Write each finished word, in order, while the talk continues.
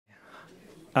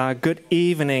Good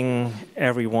evening,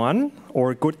 everyone,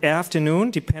 or good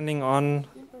afternoon, depending on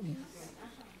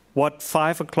what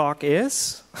 5 o'clock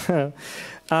is.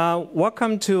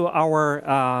 Welcome to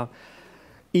our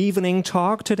evening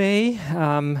talk today.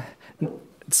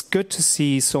 It's good to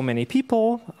see so many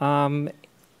people, and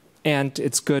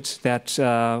it's good that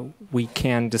we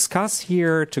can discuss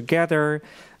here together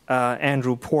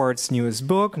Andrew Port's newest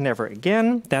book, Never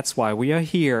Again. That's why we are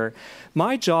here.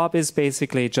 My job is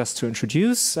basically just to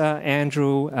introduce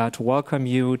Andrew, to welcome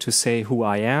you, to say who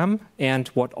I am and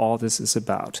what all this is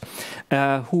about.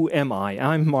 Who am I?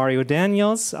 I'm Mario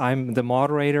Daniels. I'm the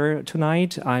moderator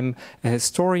tonight. I'm a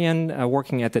historian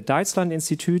working at the Deutschland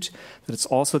Institute. That's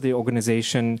also the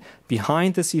organization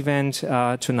behind this event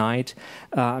tonight.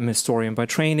 I'm a historian by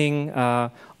training.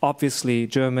 Obviously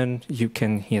German. You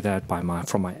can hear that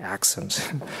from my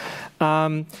accent.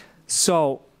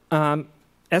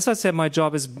 As I said, my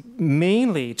job is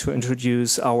mainly to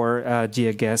introduce our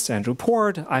dear guest, Andrew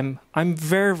Port. I'm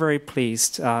very, very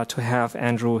pleased to have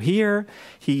Andrew here.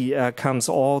 He comes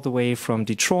all the way from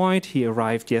Detroit. He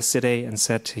arrived yesterday and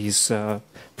said he's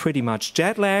pretty much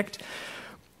jet-lagged,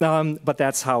 but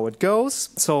that's how it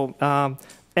goes. So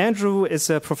Andrew is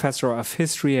a professor of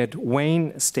history at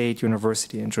Wayne State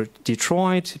University in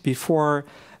Detroit. Before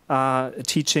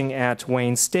teaching at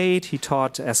Wayne State, he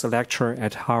taught as a lecturer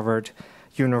at Harvard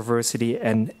University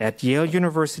and at Yale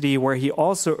University, where he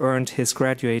also earned his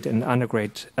graduate and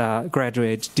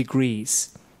undergraduate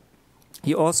degrees.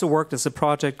 He also worked as a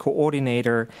project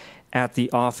coordinator at the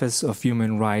Office of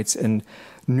Human Rights in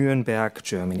Nuremberg,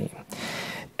 Germany.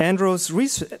 Andrew's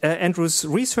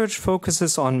research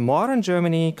focuses on modern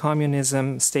Germany,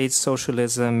 communism, state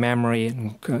socialism, memory,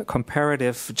 and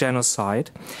comparative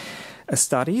genocide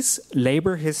studies,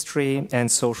 labor history, and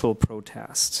social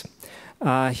protest.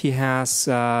 He has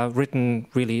written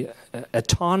really a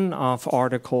ton of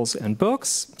articles and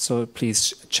books, so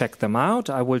please check them out.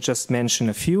 I will just mention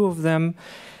a few of them.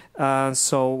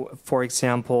 So, for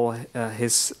example,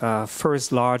 his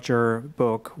first larger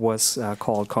book was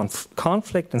called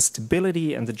Conflict and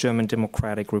Stability in the German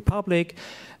Democratic Republic.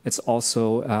 It's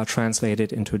also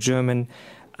translated into German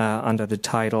under the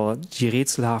title Die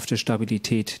rätselhafte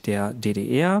Stabilität der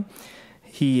DDR.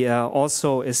 He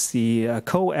also is the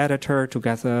co-editor,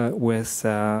 together with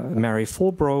Mary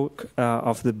Fulbrook,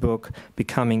 of the book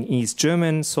Becoming East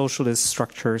German, Socialist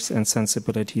Structures and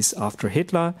Sensibilities After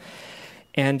Hitler.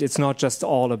 And it's not just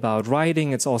all about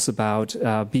writing, it's also about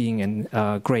being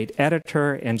a great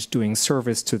editor and doing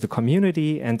service to the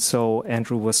community. And so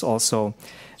Andrew was also,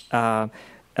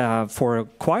 for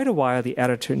quite a while, the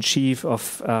editor-in-chief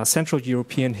of Central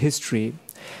European History.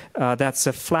 That's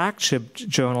a flagship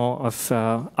journal of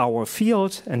our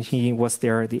field, and he was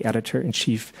there the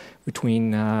editor-in-chief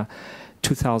between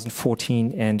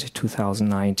 2014 and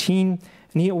 2019.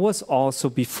 And he was also,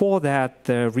 before that,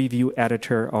 the review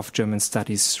editor of German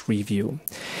Studies Review.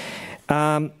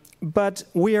 But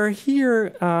we are here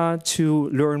to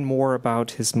learn more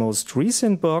about his most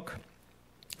recent book,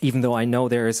 even though I know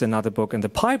there is another book in the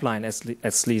pipeline,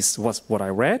 at least was what I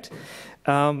read.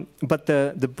 But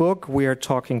the book we are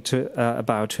talking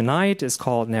about tonight is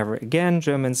called Never Again,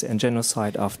 Germans and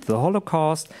Genocide After the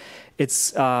Holocaust.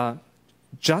 It's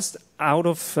just out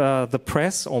of the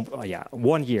press,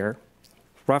 1 year.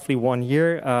 Roughly 1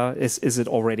 year is it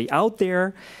already out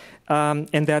there,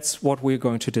 and that's what we're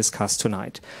going to discuss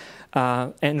tonight.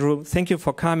 Andrew, thank you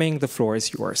for coming. The floor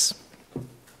is yours.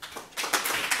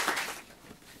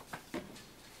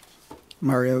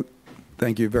 Mario,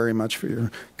 thank you very much for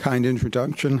your kind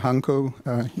introduction. Hanko,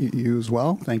 you as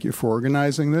well. Thank you for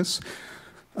organizing this.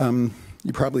 You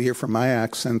probably hear from my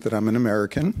accent that I'm an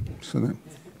American,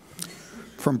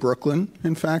 from Brooklyn,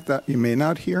 in fact, that you may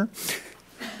not hear.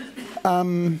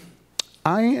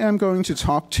 I am going to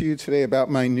talk to you today about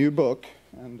my new book,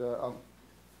 and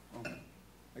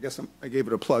I guess I gave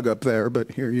it a plug up there,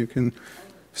 but here you can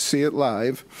see it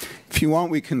live. If you want,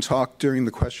 we can talk during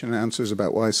the question and answers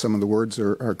about why some of the words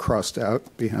are crossed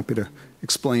out. Be happy to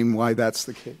explain why that's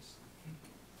the case.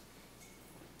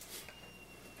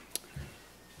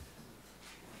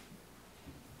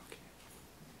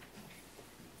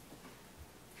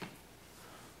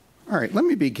 All right, let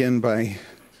me begin by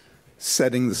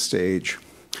setting the stage.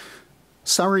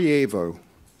 Sarajevo,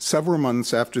 several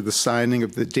months after the signing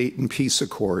of the Dayton Peace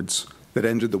Accords that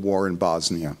ended the war in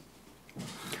Bosnia.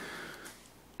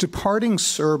 Departing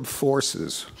Serb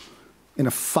forces, in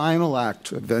a final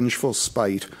act of vengeful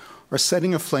spite, are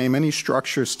setting aflame any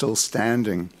structure still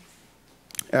standing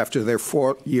after their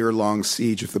 4-year-long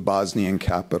siege of the Bosnian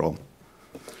capital.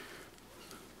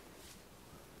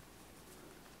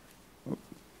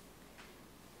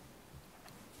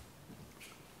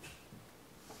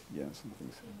 Yeah,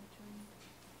 something.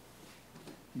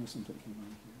 No, something came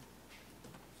on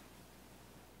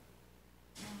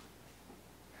here.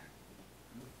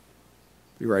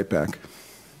 Be right back.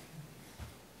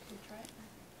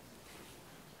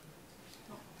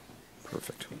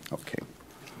 Perfect. Okay.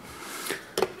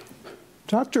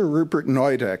 Dr. Rupert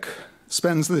Neudeck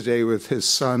spends the day with his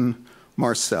son,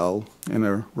 Marcel, in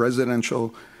a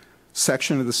residential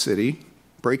section of the city,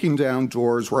 breaking down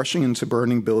doors, rushing into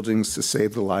burning buildings to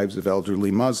save the lives of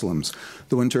elderly Muslims.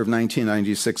 The winter of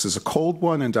 1996 is a cold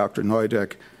one, and Dr.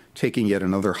 Neudeck taking yet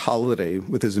another holiday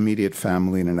with his immediate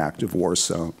family in an active war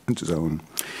zone.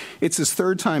 It's his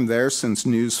third time there since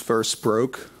news first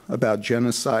broke about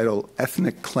genocidal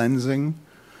ethnic cleansing,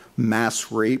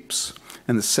 mass rapes,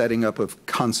 and the setting up of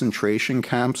concentration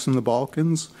camps in the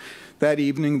Balkans. That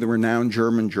evening, the renowned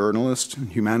German journalist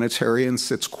and humanitarian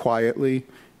sits quietly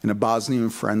in a Bosnian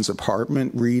friend's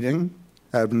apartment reading,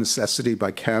 out of necessity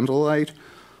by candlelight,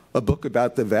 a book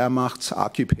about the Wehrmacht's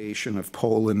occupation of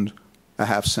Poland a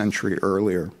half-century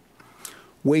earlier.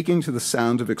 Waking to the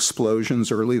sound of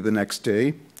explosions early the next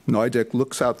day, Neudeck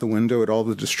looks out the window at all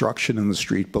the destruction in the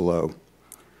street below.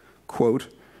 Quote,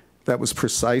 "That was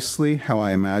precisely how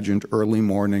I imagined early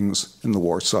mornings in the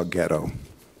Warsaw Ghetto."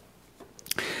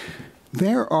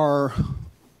 There are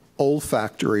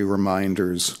olfactory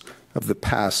reminders of the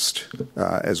past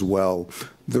as well.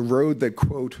 The road that,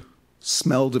 quote,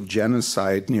 smelled of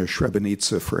genocide near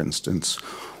Srebrenica, for instance,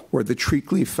 or the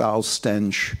treacly foul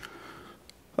stench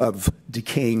of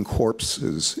decaying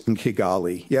corpses in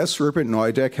Kigali. Yes, Rupert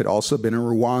Neudeck had also been in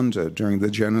Rwanda during the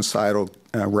genocidal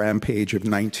rampage of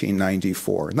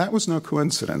 1994, and that was no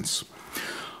coincidence.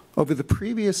 Over the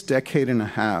previous decade and a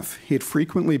half, he had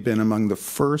frequently been among the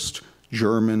first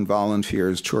German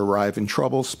volunteers to arrive in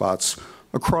trouble spots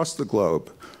across the globe,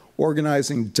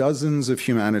 organizing dozens of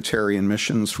humanitarian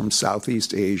missions from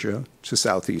Southeast Asia to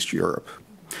Southeast Europe.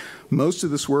 Most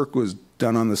of this work was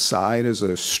done on the side as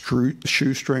a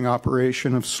shoestring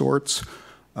operation of sorts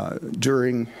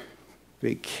during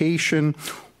vacation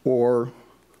or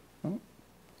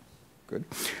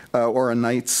or on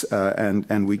nights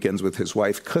and weekends with his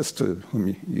wife, Christa,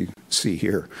 whom you see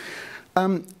here.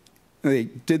 They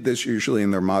did this usually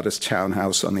in their modest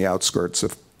townhouse on the outskirts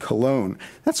of Cologne.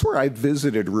 That's where I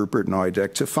visited Rupert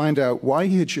Neudeck to find out why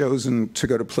he had chosen to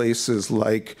go to places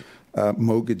like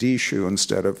Mogadishu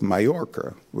instead of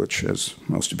Mallorca, which, as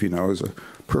most of you know, is a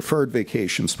preferred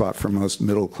vacation spot for most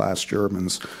middle-class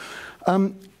Germans.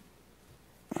 Go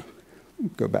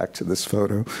back to this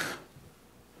photo.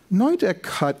 Neudeck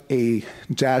cut a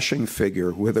dashing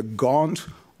figure with a gaunt,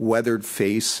 weathered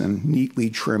face and neatly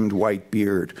trimmed white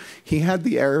beard. He had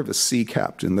the air of a sea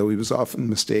captain, though he was often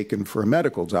mistaken for a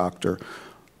medical doctor,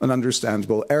 an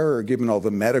understandable error given all the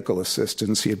medical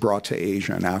assistance he had brought to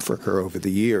Asia and Africa over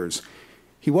the years.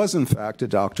 He was, in fact, a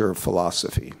doctor of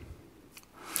philosophy.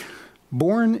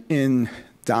 Born in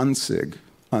Danzig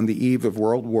on the eve of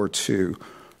World War II,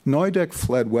 Neudeck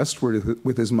fled westward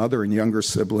with his mother and younger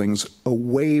siblings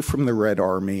away from the Red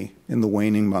Army in the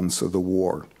waning months of the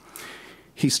war.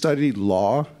 He studied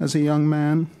law as a young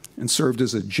man and served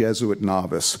as a Jesuit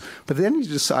novice, but then he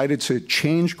decided to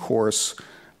change course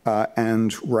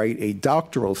and write a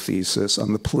doctoral thesis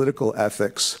on the political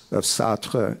ethics of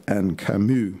Sartre and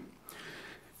Camus.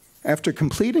 After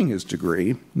completing his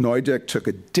degree, Neudeck took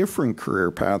a different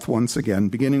career path once again,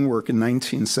 beginning work in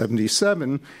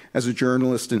 1977 as a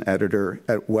journalist and editor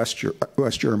at West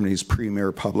Germany's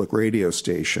premier public radio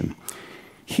station.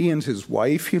 He and his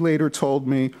wife, he later told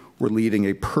me, were leading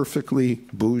a perfectly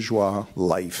bourgeois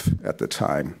life at the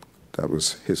time. That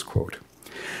was his quote.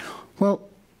 Well,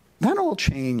 that all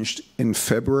changed in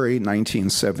February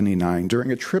 1979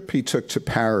 during a trip he took to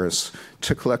Paris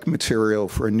to collect material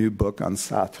for a new book on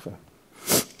Sartre.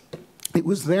 It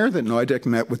was there that Neudeck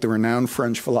met with the renowned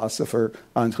French philosopher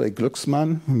André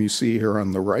Glucksmann, whom you see here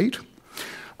on the right.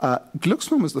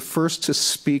 Glucksmann was the first to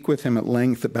speak with him at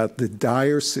length about the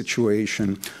dire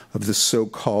situation of the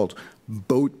so-called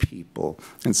boat people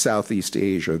in Southeast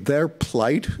Asia. Their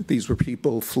plight, these were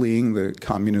people fleeing the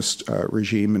communist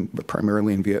regime,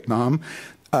 primarily in Vietnam,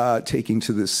 taking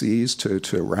to the seas to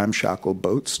ramshackle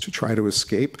boats to try to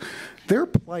escape. Their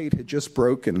plight had just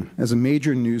broken as a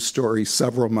major news story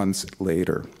several months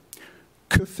later.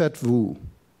 Que faites-vous?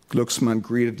 Glucksmann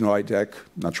greeted Neudeck,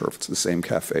 not sure if it's the same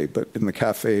cafe, but in the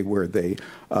cafe where they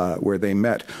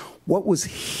met. What was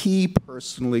he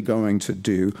personally going to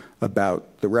do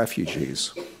about the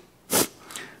refugees?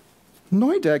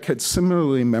 Neudeck had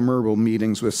similarly memorable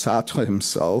meetings with Sartre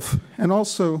himself, and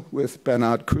also with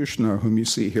Bernard Kouchner, whom you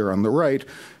see here on the right,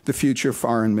 the future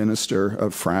foreign minister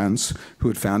of France, who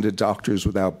had founded Doctors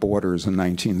Without Borders in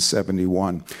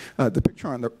 1971. The picture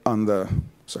on the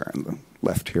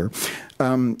left here,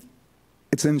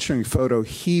 it's an interesting photo.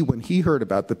 When he heard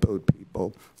about the boat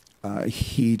people,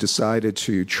 he decided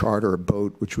to charter a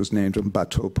boat which was named un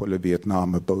bateau pour le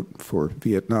Vietnam, a boat for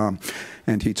Vietnam,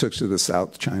 and he took to the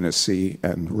South China Sea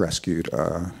and rescued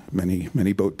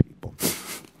many boat people.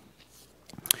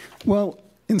 Well,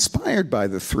 inspired by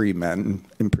the three men,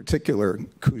 in particular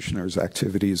Kouchner's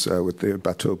activities with the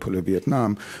Bateau pour le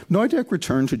Vietnam, Neudeck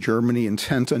returned to Germany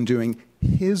intent on doing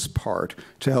his part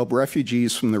to help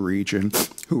refugees from the region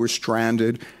who were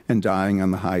stranded and dying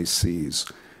on the high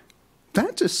seas.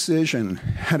 That decision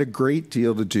had a great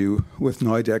deal to do with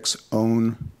Neudeck's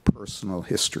own personal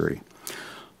history.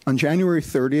 On January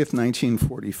 30th,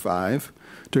 1945,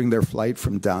 during their flight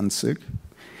from Danzig,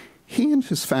 he and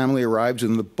his family arrived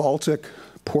in the Baltic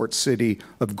port city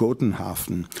of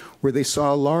Gotenhafen, where they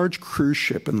saw a large cruise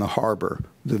ship in the harbor,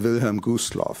 the Wilhelm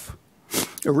Gustloff.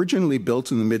 Originally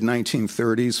built in the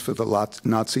mid-1930s for the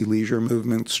Nazi leisure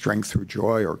movement, Strength Through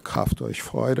Joy, or Kraft durch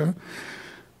Freude,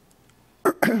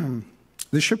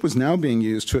 the ship was now being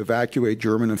used to evacuate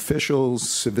German officials,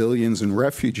 civilians, and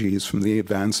refugees from the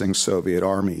advancing Soviet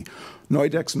army.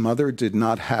 Neudeck's mother did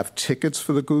not have tickets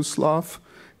for the Gustloff,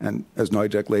 and as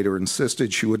Neudeck later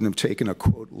insisted, she wouldn't have taken a,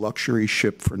 quote, luxury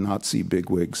ship for Nazi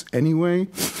bigwigs anyway,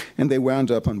 and they wound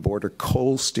up on board a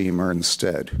coal steamer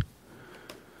instead.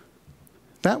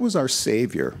 That was our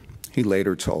savior, he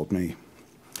later told me.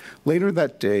 Later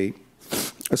that day,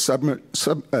 a Soviet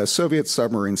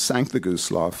submarine sank the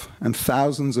Gustloff, and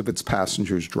thousands of its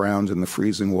passengers drowned in the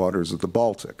freezing waters of the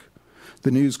Baltic.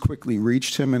 The news quickly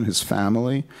reached him and his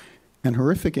family, and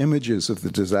horrific images of the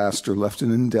disaster left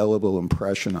an indelible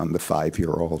impression on the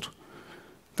 5-year-old.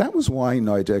 That was why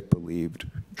Neudeck believed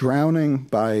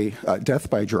death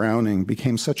by drowning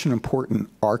became such an important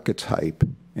archetype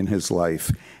in his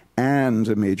life and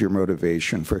a major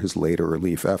motivation for his later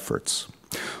relief efforts.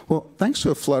 Well, thanks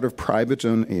to a flood of private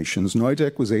donations,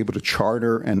 Neudeck was able to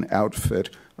charter and outfit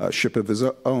a ship of his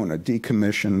own, a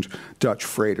decommissioned Dutch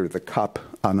freighter, the Cap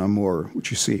en Amour,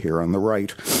 which you see here on the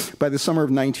right. By the summer of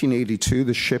 1982,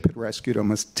 the ship had rescued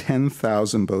almost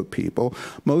 10,000 boat people,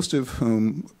 most of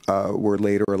whom were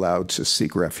later allowed to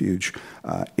seek refuge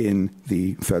in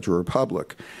the Federal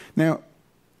Republic. Now,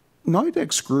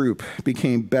 Neudeck's group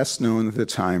became best known at the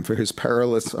time for his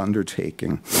perilous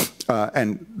undertaking,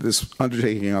 and this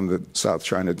undertaking on the South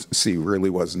China Sea really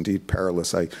was indeed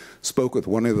perilous. I spoke with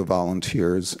one of the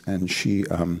volunteers, and she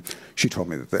told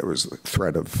me that there was a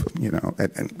threat of,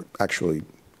 and actually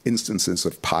instances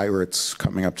of pirates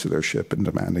coming up to their ship and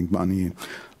demanding money and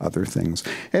other things.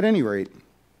 At any rate,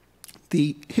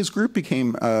 his group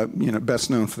became best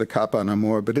known for the Cap en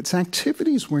Amour, but its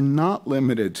activities were not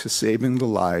limited to saving the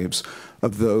lives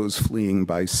of those fleeing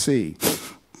by sea.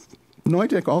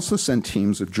 Neudeck also sent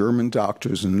teams of German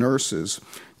doctors and nurses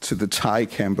to the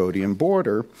Thai-Cambodian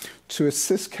border to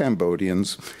assist Cambodian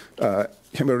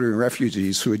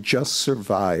refugees who had just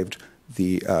survived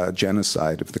the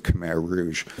genocide of the Khmer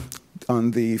Rouge.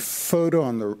 On the photo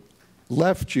on the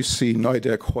left, you see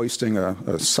Neudeck hoisting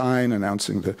a sign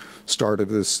announcing the start of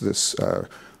this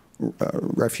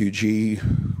refugee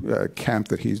camp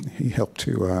that he helped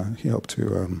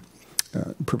to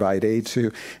provide aid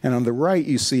to. And on the right,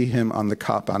 you see him on the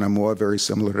Cap en Amour, very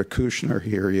similar to Kouchner.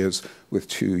 Here he is with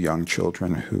two young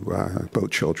children,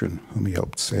 boat children, whom he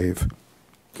helped save.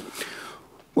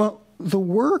 Well, the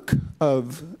work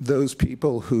of those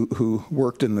people who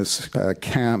worked in this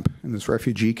camp, in this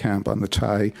refugee camp on the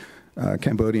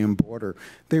Thai-Cambodian border,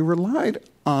 they relied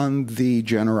on the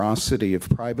generosity of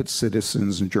private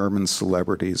citizens and German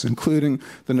celebrities, including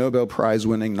the Nobel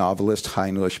Prize-winning novelist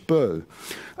Heinrich Böll.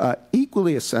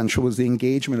 Equally essential was the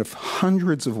engagement of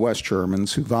hundreds of West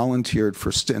Germans who volunteered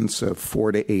for stints of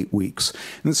 4 to 8 weeks.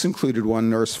 And this included one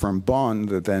nurse from Bonn,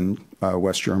 the then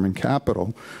West German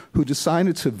capital, who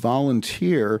decided to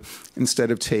volunteer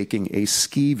instead of taking a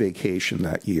ski vacation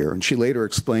that year. And she later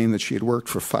explained that she had worked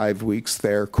for 5 weeks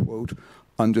there, quote,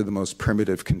 under the most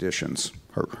primitive conditions,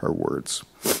 her words.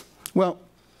 Well,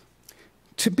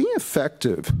 to be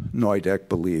effective, Neudeck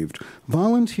believed,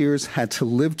 volunteers had to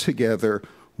live together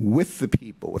with the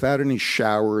people without any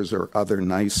showers or other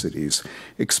niceties,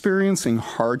 experiencing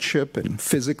hardship and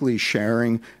physically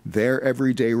sharing their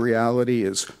everyday reality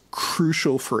is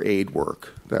crucial for aid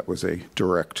work. That was a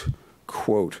direct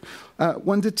quote.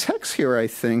 One detects here, I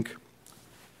think,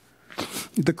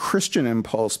 the Christian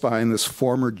impulse behind this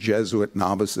former Jesuit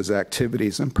novice's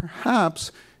activities, and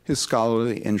perhaps his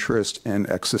scholarly interest in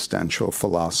existential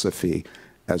philosophy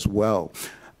as well.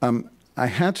 I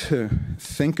had to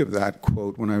think of that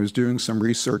quote when I was doing some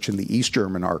research in the East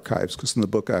German archives, because in the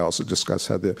book I also discuss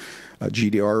how the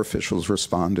GDR officials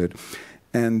responded.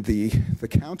 And the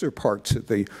counterpart to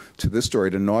this story,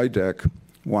 to Neudeck,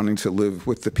 wanting to live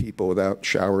with the people without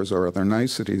showers or other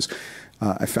niceties,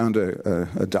 I found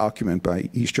a document by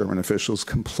East German officials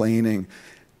complaining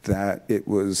that it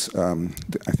was,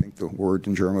 I think the word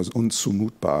in German was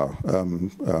unzumutbar.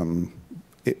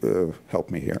 Help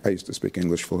me here. I used to speak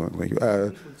English fluently.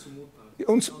 Sounds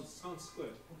good.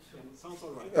 Sounds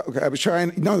all right. Okay, I was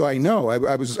trying. No, I know. I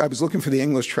was looking for the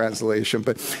English translation,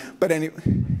 but anyway,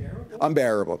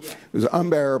 unbearable. Yeah. It was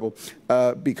unbearable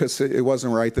because it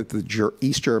wasn't right that the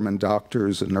East German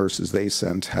doctors and nurses they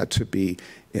sent had to be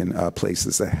in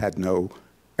places that had no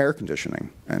air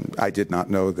conditioning, and I did not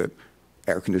know that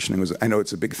air conditioning was. I know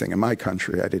it's a big thing in my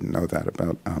country. I didn't know that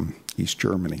about East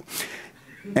Germany.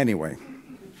 Anyway.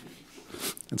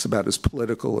 It's about as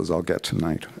political as I'll get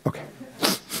tonight. Okay.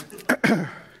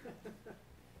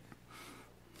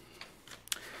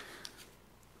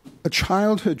 A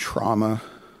childhood trauma,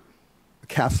 a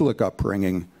Catholic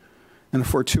upbringing, and a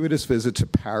fortuitous visit to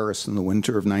Paris in the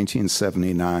winter of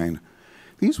 1979.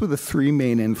 These were the three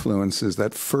main influences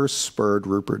that first spurred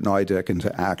Rupert Neudeck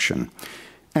into action.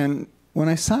 And when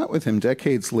I sat with him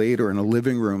decades later in a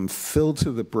living room filled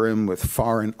to the brim with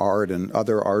foreign art and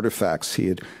other artifacts he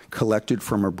had collected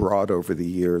from abroad over the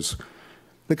years,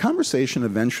 the conversation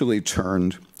eventually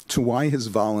turned to why his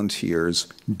volunteers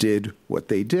did what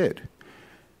they did.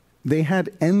 They had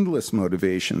endless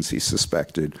motivations, he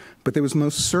suspected, but there was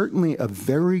most certainly a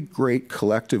very great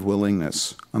collective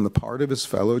willingness on the part of his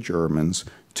fellow Germans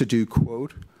to do,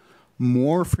 quote,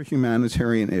 more for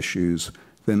humanitarian issues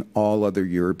than all other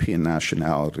European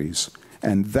nationalities,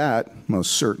 and that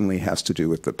most certainly has to do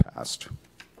with the past.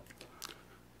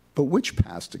 But which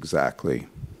past exactly?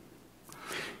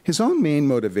 His own main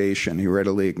motivation, he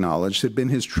readily acknowledged, had been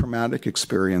his traumatic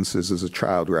experiences as a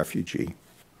child refugee.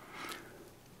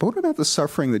 But what about the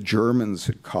suffering the Germans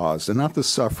had caused, and not the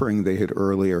suffering they had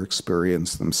earlier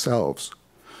experienced themselves?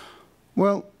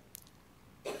 Well,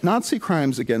 Nazi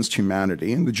crimes against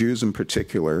humanity, and the Jews in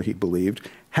particular, he believed,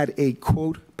 had a,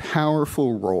 quote,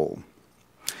 powerful role,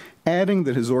 adding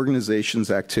that his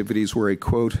organization's activities were a,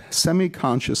 quote,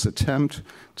 semi-conscious attempt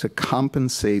to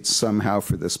compensate somehow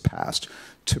for this past,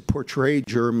 to portray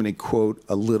Germany, quote,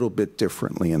 a little bit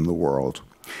differently in the world.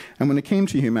 And when it came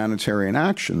to humanitarian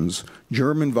actions,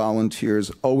 German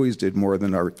volunteers always did more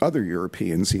than other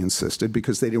Europeans, he insisted,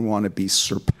 because they didn't want to be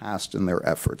surpassed in their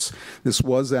efforts. This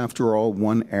was, after all,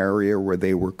 one area where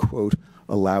they were, quote,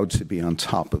 allowed to be on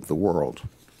top of the world.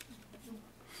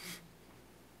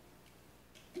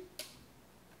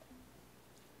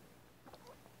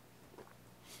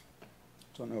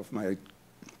 I don't know if my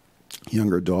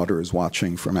younger daughter is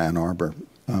watching from Ann Arbor.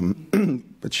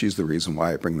 But she's the reason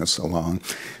why I bring this along.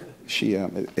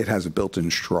 It has a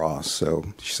built-in straw, so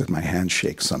she said my hand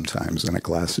shakes sometimes, and a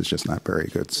glass is just not very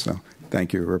good. So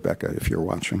thank you, Rebecca, if you're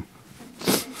watching.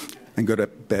 And go to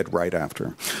bed right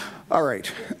after. All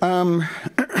right.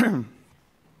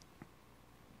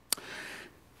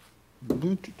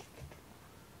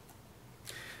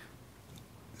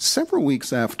 Several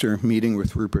weeks after meeting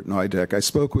with Rupert Neudeck, I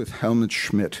spoke with Helmut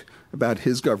Schmidt about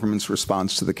his government's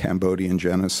response to the Cambodian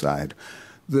genocide.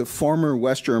 The former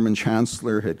West German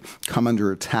chancellor had come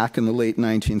under attack in the late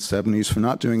 1970s for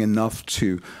not doing enough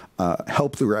to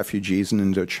help the refugees in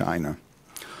Indochina.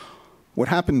 What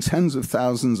happened tens of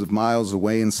thousands of miles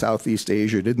away in Southeast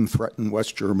Asia didn't threaten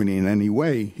West Germany in any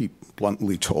way, he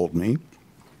bluntly told me.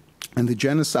 And the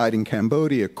genocide in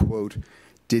Cambodia, quote,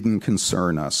 didn't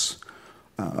concern us.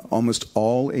 Almost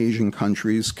all Asian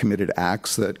countries committed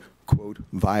acts that, quote,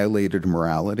 violated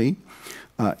morality,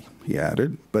 he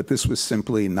added, but this was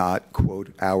simply not,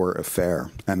 quote, our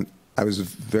affair. And I was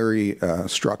very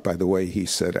struck by the way he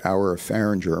said our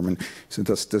affair in German. He said,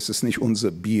 das ist nicht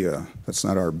unser Bier. That's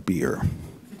not our beer.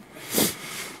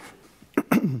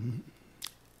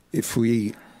 If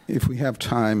we have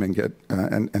time and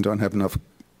and don't have enough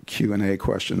Q&A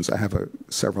questions, I have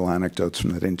several anecdotes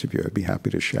from that interview I'd be happy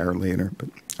to share later. But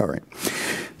all right.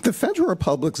 The Federal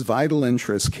Republic's vital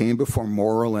interests came before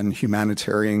moral and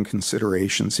humanitarian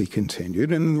considerations, he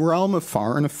continued. In the realm of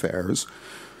foreign affairs,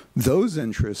 those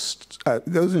interests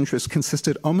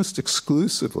consisted almost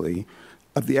exclusively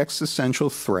of the existential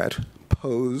threat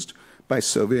posed by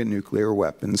Soviet nuclear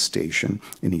weapons stationed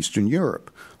in Eastern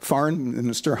Europe. Foreign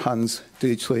Minister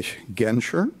Hans-Dietrich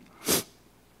Genscher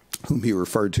whom he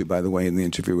referred to, by the way, in the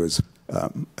interview as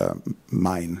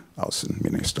mein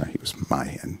Außenminister. He was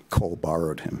my, and Kohl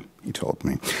borrowed him, he told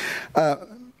me.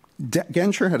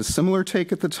 Genscher had a similar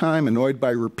take at the time, annoyed by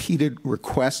repeated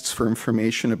requests for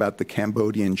information about the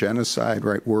Cambodian genocide,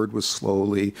 right? Word was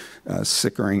slowly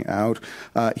sickering out.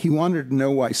 He wanted to know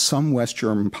why some West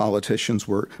German politicians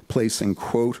were placing,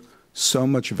 quote, so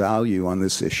much value on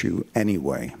this issue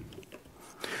anyway.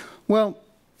 Well,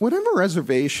 whatever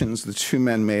reservations the two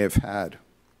men may have had,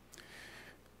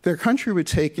 their country would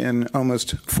take in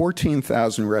almost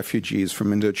 14,000 refugees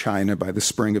from Indochina by the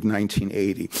spring of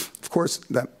 1980. Of course,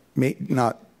 that may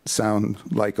not sound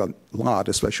like a lot,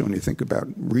 especially when you think about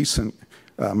recent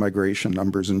migration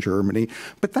numbers in Germany,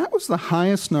 but that was the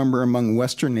highest number among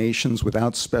Western nations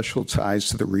without special ties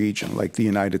to the region, like the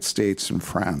United States and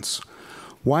France.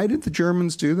 Why did the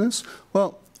Germans do this?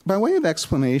 Well, by way of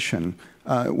explanation,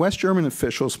 West German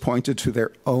officials pointed to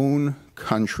their own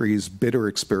country's bitter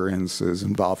experiences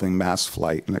involving mass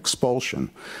flight and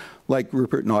expulsion. Like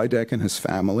Rupert Neudeck and his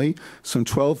family, some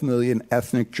 12 million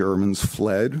ethnic Germans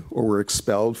fled or were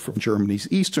expelled from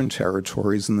Germany's eastern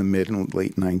territories in the mid and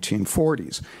late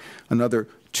 1940s. Another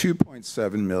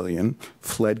 2.7 million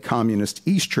fled communist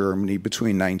East Germany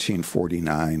between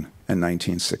 1949 and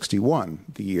 1961,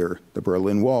 the year the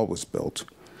Berlin Wall was built.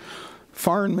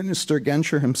 Foreign Minister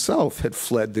Genscher himself had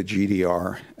fled the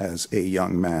GDR as a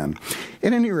young man.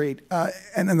 At any rate,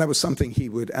 and that was something he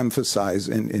would emphasize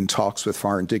in talks with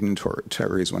foreign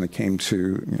dignitaries when it came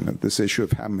to this issue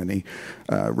of how many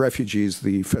refugees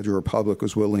the Federal Republic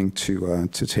was willing to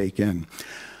take in.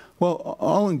 Well,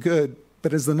 all in good,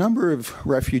 but as the number of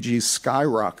refugees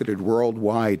skyrocketed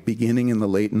worldwide beginning in the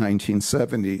late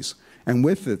 1970s, and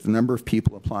with it, the number of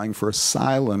people applying for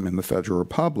asylum in the Federal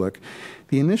Republic,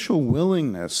 the initial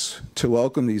willingness to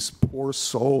welcome these poor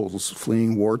souls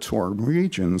fleeing war-torn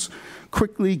regions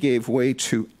quickly gave way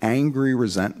to angry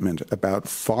resentment about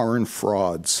foreign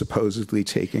frauds supposedly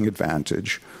taking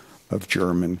advantage of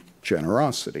German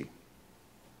generosity.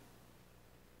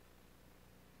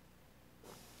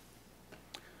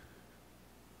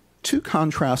 Two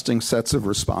contrasting sets of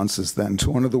responses, then, to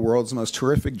one of the world's most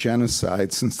horrific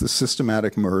genocides since the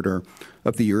systematic murder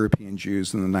of the European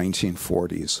Jews in the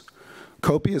 1940s.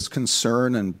 Copious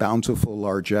concern and bountiful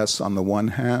largesse on the one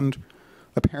hand,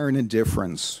 apparent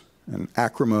indifference and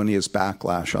acrimonious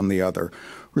backlash on the other.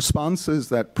 Responses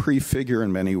that prefigure,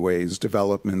 in many ways,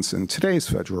 developments in today's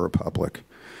Federal Republic.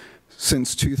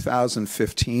 Since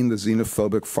 2015, the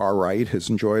xenophobic far right has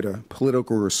enjoyed a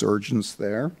political resurgence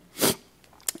there,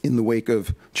 in the wake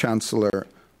of Chancellor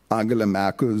Angela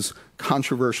Merkel's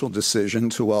controversial decision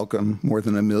to welcome more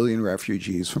than 1 million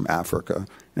refugees from Africa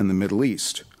and the Middle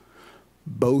East.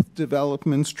 Both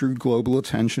developments drew global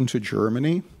attention to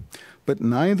Germany, but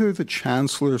neither the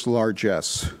Chancellor's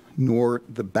largesse nor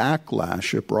the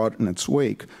backlash it brought in its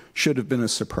wake should have been a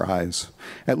surprise,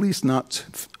 at least not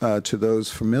to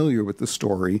those familiar with the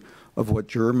story of what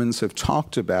Germans have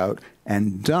talked about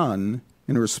and done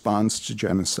in response to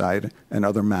genocide and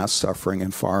other mass suffering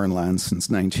in foreign lands since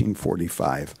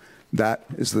 1945. That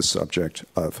is the subject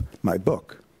of my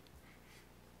book.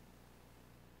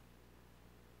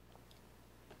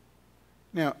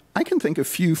 Now, I can think of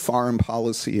few foreign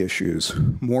policy issues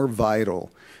more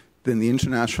vital than the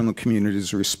international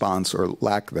community's response, or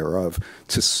lack thereof,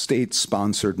 to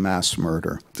state-sponsored mass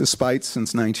murder, despite,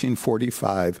 since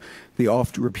 1945, the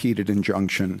oft-repeated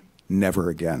injunction, never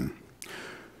again.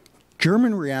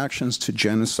 German reactions to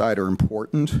genocide are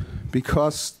important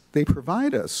because they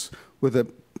provide us with a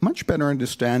much better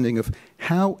understanding of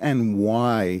how and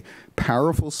why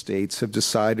powerful states have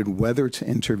decided whether to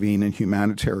intervene in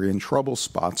humanitarian trouble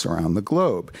spots around the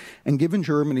globe. And given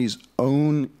Germany's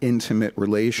own intimate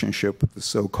relationship with the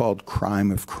so-called crime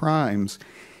of crimes,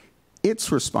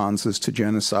 its responses to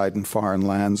genocide in foreign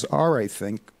lands are, I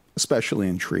think, especially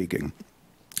intriguing.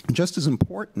 Just as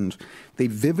important, they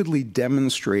vividly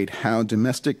demonstrate how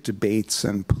domestic debates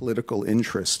and political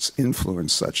interests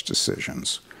influence such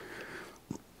decisions.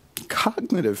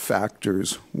 Cognitive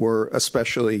factors were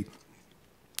especially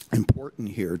important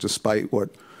here, despite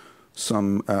what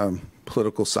some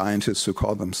political scientists who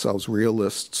call themselves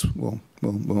realists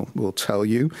will tell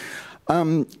you.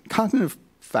 Cognitive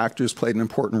factors played an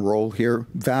important role here.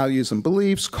 Values and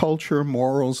beliefs, culture,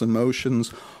 morals,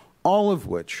 emotions, all of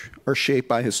which are shaped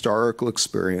by historical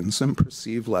experience and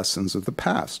perceived lessons of the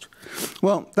past.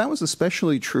 Well, that was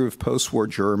especially true of post-war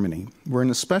Germany, where an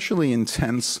especially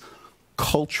intense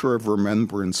culture of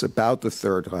remembrance about the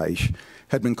Third Reich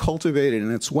had been cultivated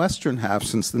in its western half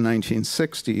since the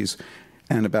 1960s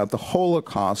and about the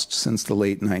Holocaust since the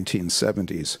late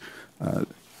 1970s.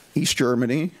 East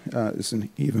Germany is an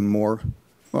even more,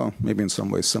 well, maybe in some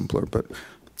ways simpler, but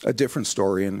a different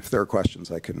story. And if there are questions,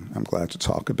 I'm glad to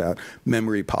talk about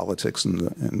memory politics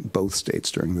in both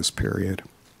states during this period.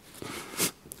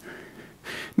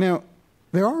 Now,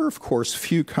 there are, of course,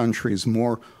 few countries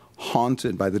more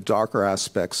haunted by the darker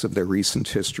aspects of their recent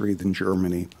history than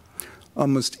Germany.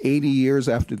 Almost 80 years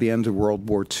after the end of World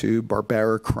War II, the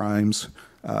barbaric crimes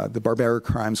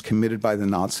committed by the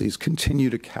Nazis continue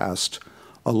to cast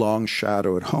a long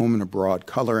shadow at home and abroad,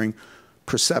 coloring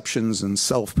perceptions and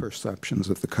self-perceptions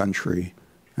of the country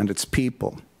and its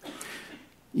people.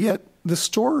 Yet the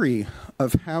story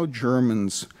of how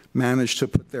Germans managed to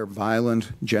put their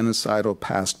violent genocidal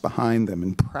past behind them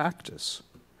in practice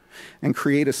and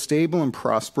create a stable and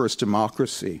prosperous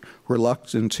democracy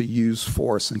reluctant to use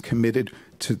force and committed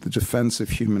to the defense of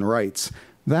human rights,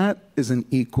 that is an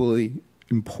equally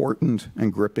important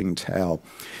and gripping tale.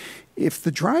 If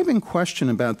the driving question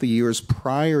about the years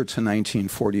prior to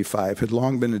 1945 had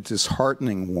long been a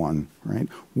disheartening one, right?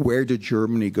 Where did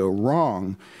Germany go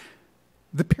wrong?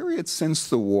 The period since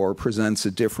the war presents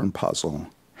a different puzzle.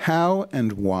 How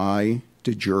and why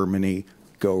did Germany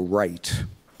go right?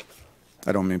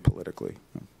 I don't mean politically.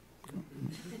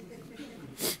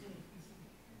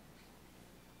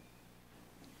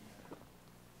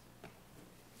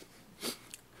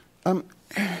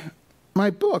 My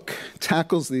book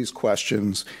tackles these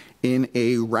questions in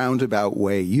a roundabout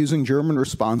way, using German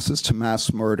responses to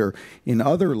mass murder in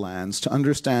other lands to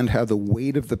understand how the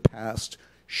weight of the past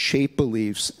shaped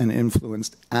beliefs and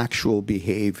influenced actual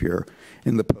behavior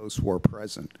in the post-war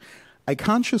present. I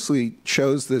consciously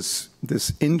chose this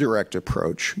indirect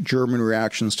approach, German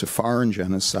reactions to foreign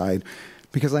genocide,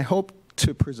 because I hope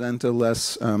to present a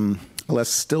less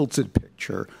stilted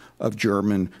picture of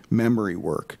German memory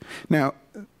work. Now,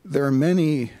 there are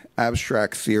many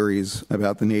abstract theories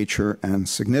about the nature and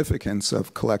significance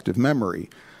of collective memory.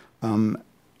 I'm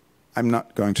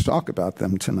not going to talk about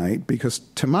them tonight because,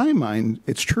 to my mind,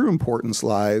 its true importance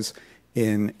lies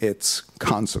in its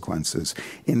consequences,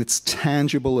 in its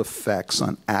tangible effects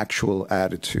on actual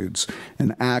attitudes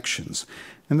and actions.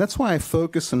 And that's why I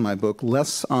focus in my book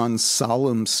less on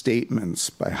solemn statements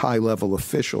by high-level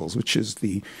officials, which is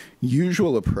the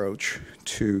usual approach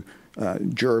to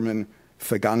German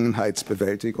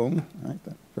Vergangenheitsbewältigung, right?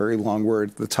 That very long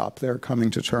word at the top there, coming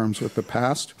to terms with the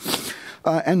past,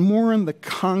 and more on the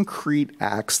concrete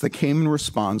acts that came in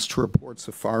response to reports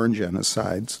of foreign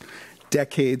genocides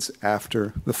decades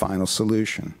after the final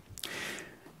solution.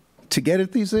 To get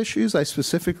at these issues, I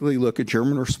specifically look at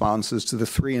German responses to the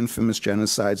three infamous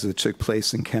genocides that took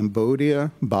place in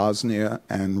Cambodia, Bosnia,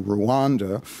 and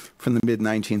Rwanda from the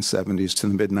mid-1970s to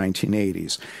the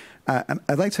mid-1980s. And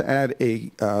I'd like to add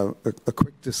a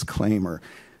quick disclaimer.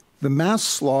 The mass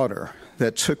slaughter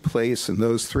that took place in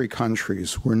those three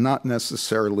countries were not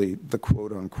necessarily the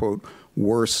quote-unquote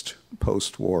worst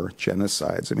post-war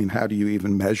genocides. I mean, how do you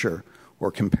even measure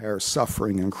or compare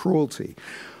suffering and cruelty?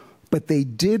 But they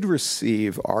did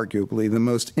receive, arguably, the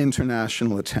most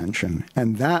international attention,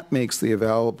 and that makes the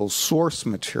available source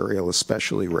material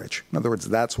especially rich. In other words,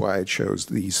 that's why I chose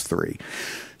these three.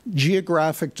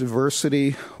 Geographic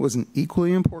diversity was an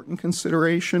equally important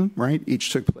consideration, right?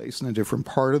 Each took place in a different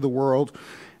part of the world.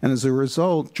 And as a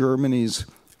result, Germany's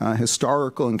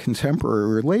historical and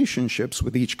contemporary relationships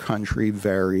with each country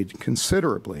varied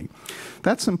considerably.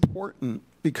 That's important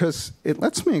because it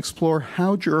lets me explore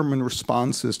how German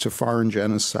responses to foreign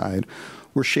genocide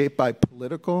were shaped by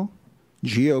political,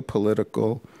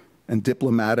 geopolitical, and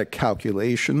diplomatic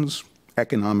calculations,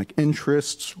 economic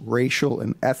interests, racial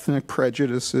and ethnic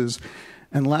prejudices,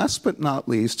 and last but not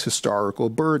least, historical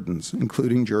burdens,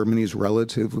 including Germany's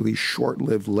relatively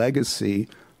short-lived legacy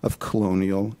of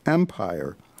colonial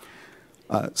empire,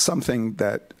 something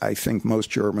that I think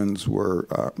most Germans were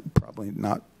probably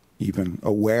not even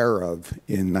aware of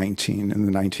in the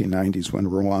 1990s when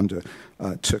Rwanda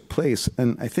took place.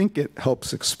 And I think it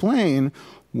helps explain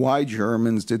why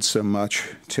Germans did so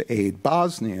much to aid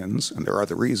Bosnians, and there are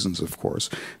other reasons, of course,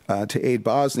 to aid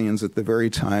Bosnians at the very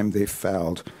time they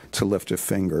failed to lift a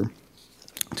finger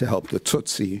to help the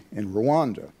Tutsi in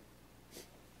Rwanda.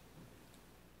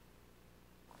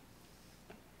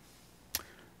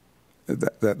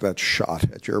 That shot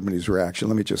at Germany's reaction.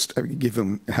 Let me just give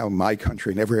them how my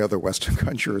country and every other Western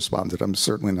country responded. I'm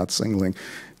certainly not singling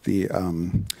the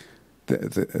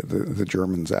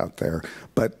Germans out there.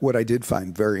 But what I did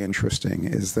find very interesting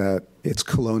is that its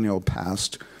colonial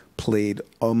past played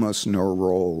almost no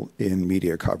role in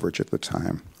media coverage at the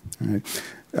time. Right?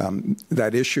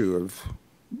 That issue of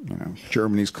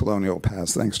Germany's colonial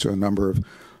past, thanks to a number of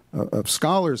of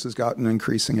scholars has gotten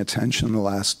increasing attention in the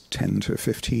last 10 to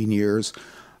 15 years.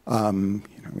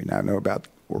 We now know about,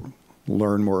 or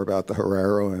learn more about the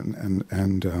Herero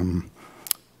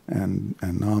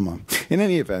and Nama. In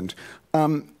any event,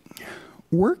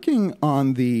 working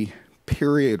on the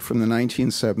period from the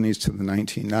 1970s to the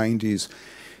 1990s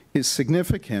is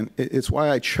significant. It's why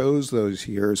I chose those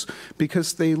years,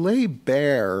 because they lay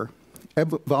bare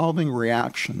evolving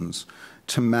reactions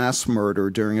to mass murder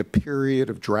during a period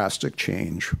of drastic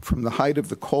change, from the height of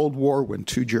the Cold War, when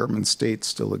two German states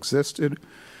still existed,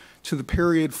 to the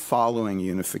period following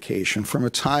unification, from a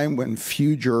time when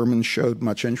few Germans showed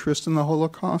much interest in the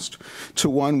Holocaust to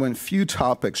one when few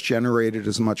topics generated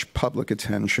as much public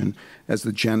attention as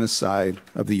the genocide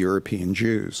of the European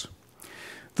Jews.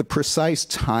 The precise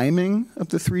timing of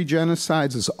the three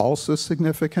genocides is also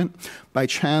significant. By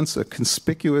chance, a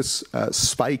conspicuous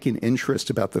spike in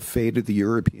interest about the fate of the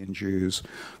European Jews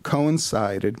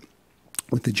coincided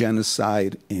with the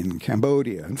genocide in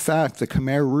Cambodia. In fact, the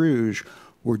Khmer Rouge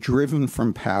were driven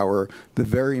from power the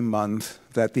very month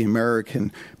that the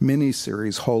American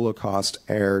miniseries Holocaust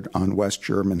aired on West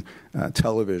German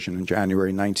television in January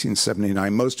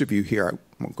 1979. Most of you here,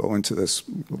 I won't go into this,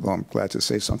 although I'm glad to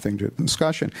say something to the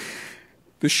discussion.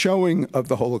 The showing of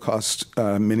the Holocaust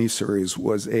miniseries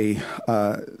was a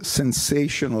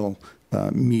sensational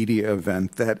media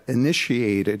event that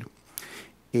initiated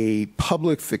a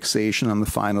public fixation on the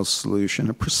final solution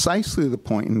at precisely the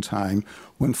point in time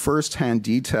when first-hand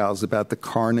details about the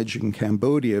carnage in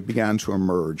Cambodia began to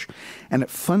emerge, and it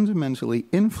fundamentally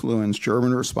influenced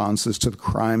German responses to the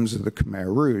crimes of the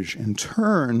Khmer Rouge. In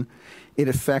turn, it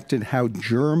affected how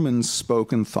Germans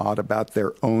spoke and thought about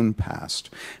their own past.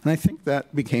 And I think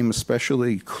that became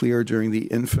especially clear during the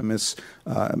infamous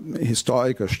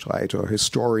Historikerstreit, or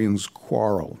historians'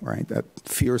 quarrel, right? That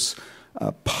fierce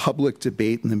public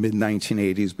debate in the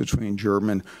mid-1980s between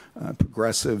German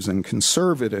progressives and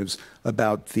conservatives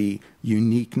about the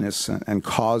uniqueness and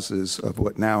causes of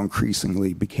what now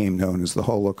increasingly became known as the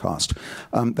Holocaust.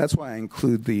 That's why I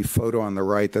include the photo on the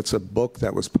right. That's a book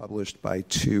that was published by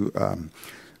two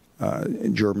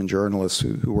German journalists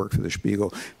who worked for the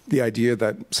Spiegel. The idea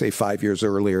that, say, 5 years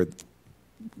earlier,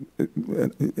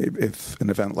 if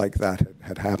an event like that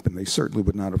had happened, they certainly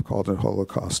would not have called it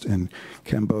Holocaust in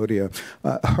Cambodia.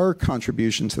 Her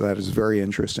contribution to that is very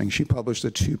interesting. She published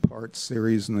a two-part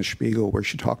series in the Spiegel where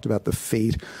she talked about the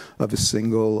fate of a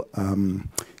single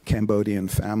Cambodian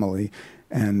family.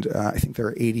 And I think there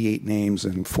are 88 names,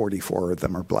 and 44 of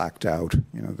them are blacked out.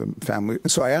 You know, the family.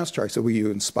 So I asked her, I said, were you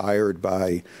inspired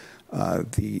by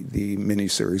the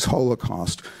miniseries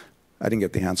Holocaust? I didn't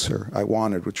get the answer I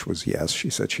wanted, which was yes.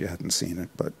 She said she hadn't seen it,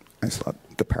 but I thought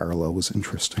the parallel was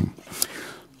interesting.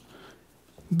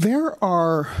 There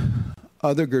are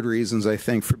other good reasons, I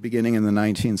think, for beginning in the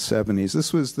 1970s.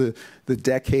 This was the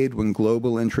decade when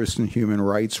global interest in human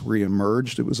rights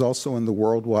reemerged. It was also when the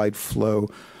worldwide flow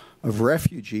of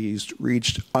refugees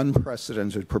reached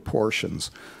unprecedented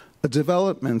proportions, a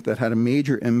development that had a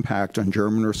major impact on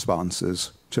German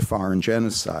responses to foreign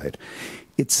genocide.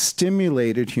 It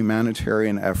stimulated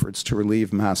humanitarian efforts to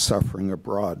relieve mass suffering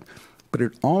abroad, but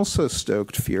it also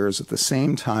stoked fears at the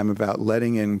same time about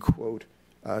letting in, quote,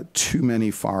 too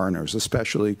many foreigners,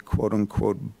 especially, quote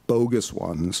unquote, bogus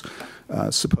ones,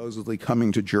 supposedly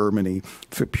coming to Germany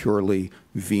for purely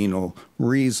venal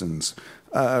reasons.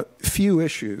 Few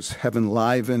issues have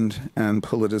enlivened and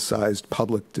politicized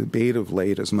public debate of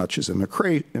late as much as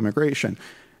immigration,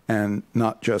 and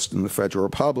not just in the Federal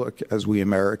Republic, as we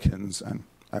Americans, and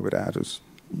I would add as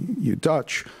you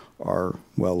Dutch, are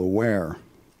well aware.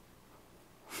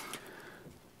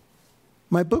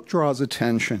 My book draws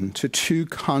attention to two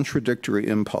contradictory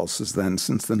impulses then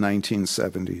since the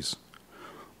 1970s.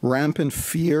 Rampant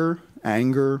fear,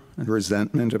 anger, and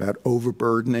resentment about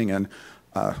overburdening and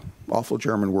awful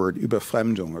German word,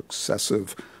 Überfremdung,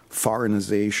 excessive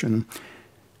foreignization,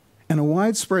 and a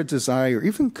widespread desire,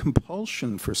 even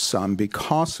compulsion for some,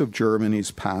 because of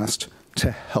Germany's past,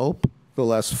 to help the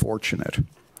less fortunate.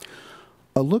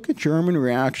 A look at German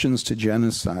reactions to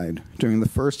genocide during the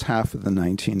first half of the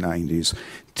 1990s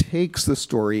takes the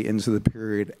story into the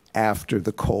period after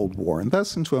the Cold War, and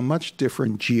thus into a much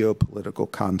different geopolitical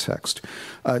context.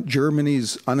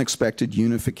 Germany's unexpected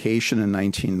unification in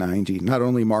 1990 not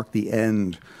only marked the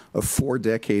end of 4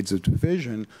 decades of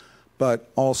division,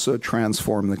 but also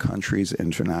transformed the country's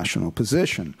international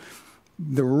position.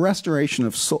 The restoration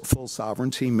of full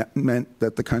sovereignty meant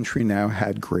that the country now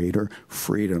had greater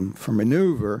freedom for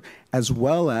maneuver, as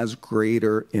well as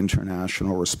greater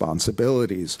international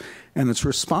responsibilities. And its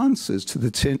responses to the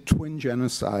twin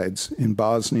genocides in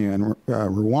Bosnia and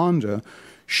Rwanda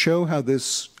show how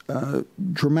this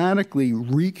dramatically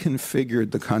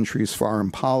reconfigured the country's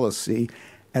foreign policy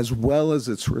as well as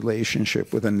its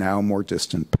relationship with a now more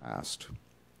distant past.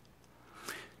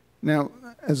 Now,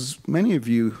 as many of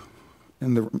you,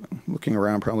 looking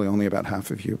around, probably only about half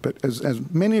of you, but as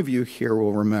many of you here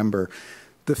will remember,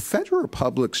 the Federal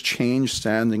Republic's changed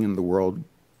standing in the world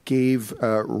gave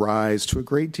rise to a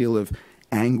great deal of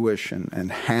anguish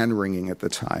and hand-wringing at the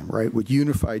time, right? Would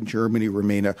unified Germany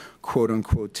remain a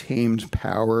quote-unquote tamed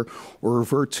power or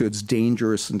revert to its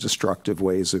dangerous and destructive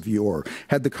ways of yore?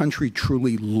 Had the country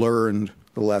truly learned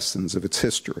the lessons of its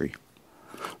history?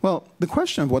 Well, the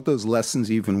question of what those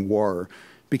lessons even were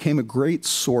became a great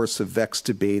source of vexed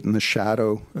debate in the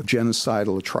shadow of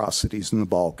genocidal atrocities in the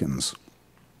Balkans,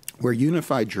 where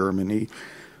unified Germany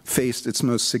faced its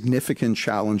most significant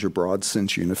challenge abroad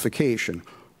since unification,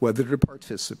 whether to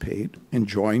participate in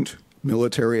joint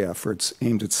military efforts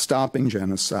aimed at stopping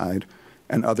genocide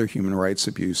and other human rights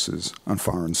abuses on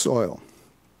foreign soil.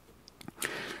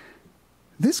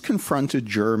 This confronted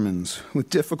Germans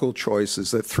with difficult choices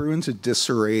that threw into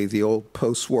disarray the old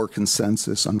post-war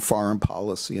consensus on foreign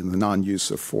policy and the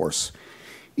non-use of force.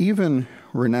 Even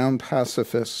renowned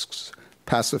pacifists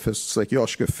like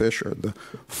Joschka Fischer, the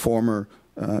former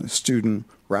student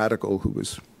radical who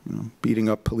was beating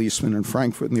up policemen in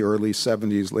Frankfurt in the early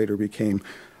 70s, later became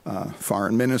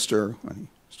foreign minister. He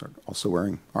started also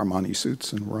wearing Armani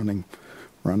suits and running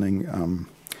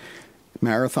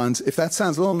marathons. If that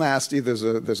sounds a little nasty, there's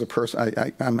a person.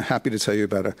 I'm happy to tell you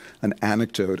about an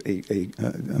anecdote,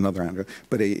 another anecdote,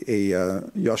 but a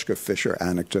Joschka Fischer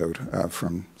anecdote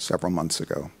from several months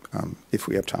ago, if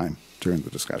we have time during the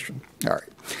discussion. All right.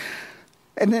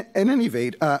 At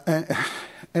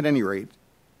any rate,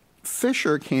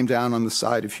 Fischer came down on the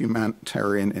side of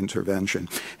humanitarian intervention,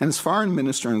 and as foreign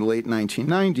minister in the late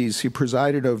 1990s, he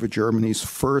presided over Germany's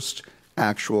first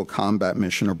actual combat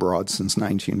mission abroad since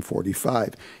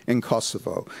 1945 in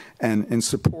Kosovo. And in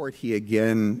support, he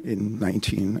again, in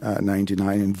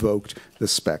 1999, invoked the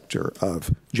specter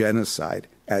of genocide,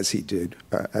 as he did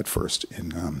at first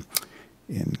in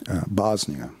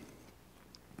Bosnia.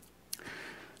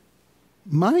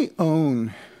 My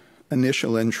own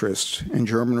initial interest in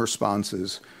German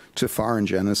responses to foreign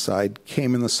genocide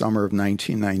came in the summer of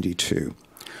 1992,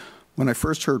 when I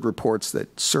first heard reports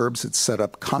that Serbs had set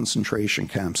up concentration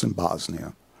camps in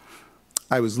Bosnia.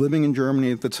 I was living in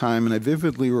Germany at the time, and I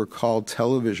vividly recalled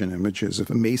television images of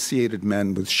emaciated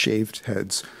men with shaved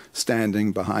heads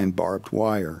standing behind barbed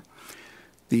wire.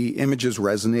 The images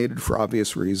resonated for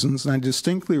obvious reasons, and I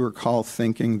distinctly recall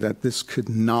thinking that this could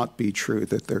not be true,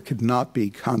 that there could not be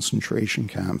concentration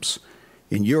camps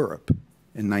in Europe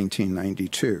in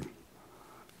 1992.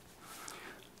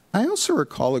 I also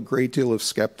recall a great deal of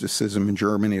skepticism in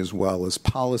Germany as well, as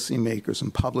policymakers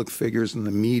and public figures in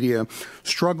the media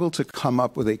struggled to come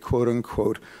up with a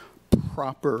quote-unquote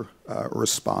proper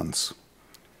response.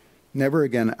 Never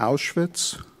again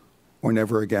Auschwitz or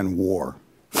never again war.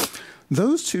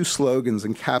 Those two slogans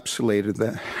encapsulated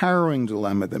the harrowing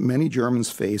dilemma that many Germans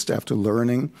faced after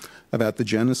learning about the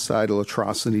genocidal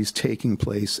atrocities taking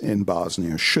place in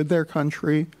Bosnia. Should their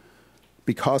country,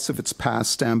 because of its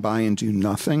past, stand by and do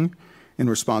nothing in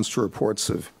response to reports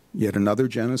of yet another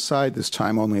genocide, this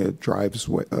time only a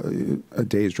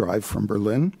day's drive from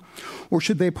Berlin? Or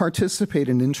should they participate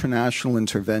in international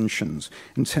interventions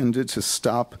intended to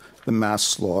stop the mass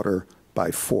slaughter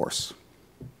by force?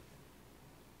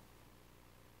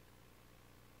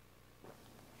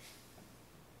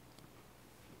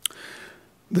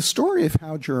 The story of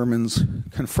how Germans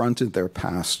confronted their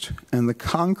past and the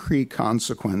concrete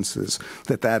consequences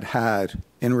that had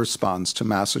in response to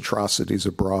mass atrocities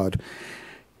abroad,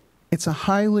 it's a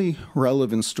highly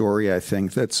relevant story, I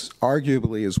think, that's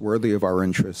arguably as worthy of our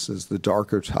interests as the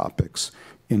darker topics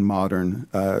in modern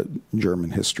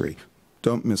German history.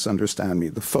 Don't misunderstand me.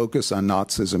 The focus on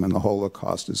Nazism and the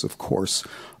Holocaust is, of course,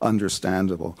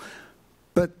 understandable.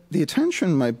 But the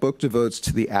attention my book devotes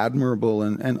to the admirable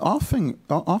and often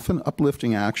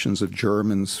uplifting actions of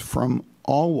Germans from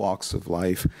all walks of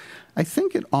life, I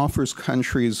think it offers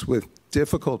countries with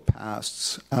difficult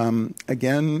pasts,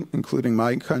 again, including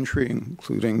my country,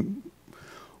 including,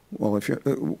 well, if you're,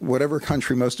 whatever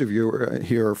country most of you are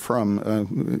here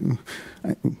from,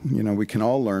 we can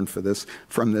all learn from this.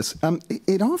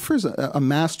 It offers a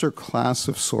master class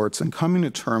of sorts in coming to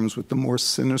terms with the more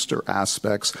sinister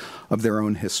aspects of their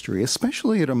own history,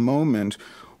 especially at a moment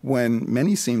when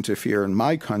many seem to fear in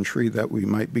my country that we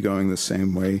might be going the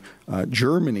same way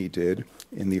Germany did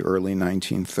in the early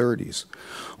 1930s.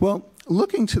 Well,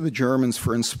 looking to the Germans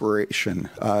for inspiration,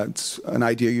 it's an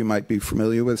idea you might be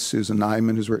familiar with. Susan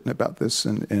Nyman has written about this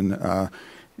in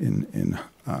in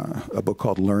a book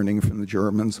called Learning from the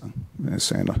Germans. I'm going to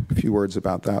say a few words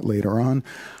about that later on.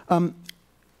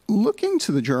 Looking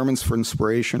to the Germans for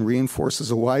inspiration reinforces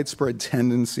a widespread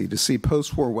tendency to see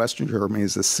post-war Western Germany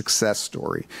as a success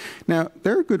story. Now,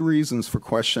 there are good reasons for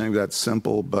questioning that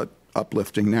simple but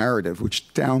uplifting narrative,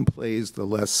 which downplays the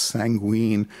less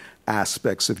sanguine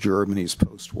aspects of Germany's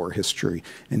post-war history.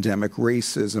 Endemic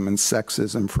racism and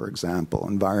sexism, for example,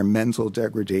 environmental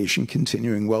degradation,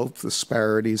 continuing wealth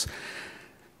disparities.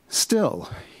 Still,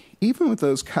 even with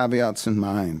those caveats in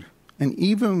mind, and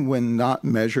even when not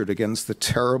measured against the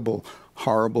terrible,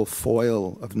 horrible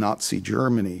foil of Nazi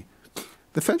Germany,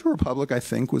 the Federal Republic, I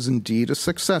think, was indeed a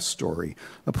success story,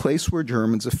 a place where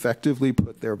Germans effectively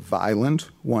put their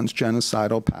violent, once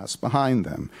genocidal past behind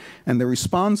them, and the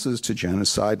responses to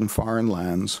genocide in foreign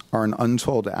lands are an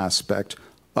untold aspect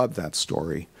of that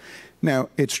story. Now,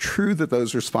 it's true that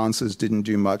those responses didn't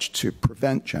do much to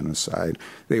prevent genocide.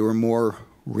 They were more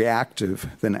reactive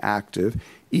than active,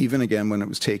 even again when it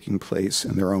was taking place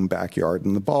in their own backyard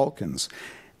in the Balkans.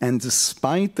 And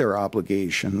despite their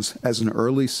obligations as an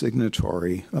early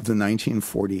signatory of the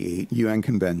 1948 UN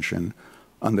Convention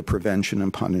on the Prevention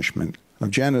and Punishment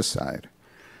of Genocide.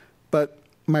 But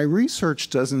my research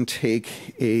doesn't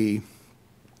take a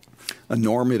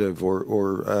normative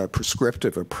or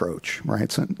prescriptive approach,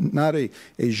 right? So not a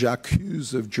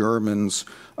j'accuse of Germans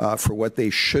for what they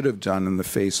should have done in the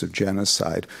face of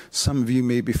genocide. Some of you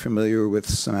may be familiar with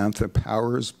Samantha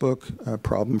Power's book,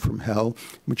 Problem from Hell,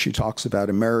 in which she talks about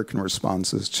American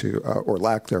responses to, or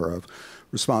lack thereof,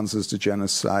 responses to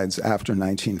genocides after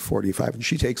 1945. And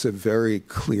she takes a very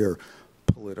clear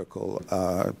political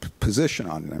position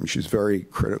on it. I mean, she's very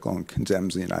critical and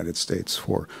condemns the United States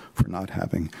for not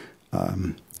having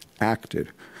acted.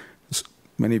 As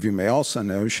many of you may also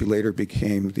know, she later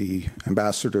became the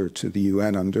ambassador to the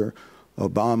UN under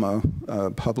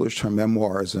Obama, published her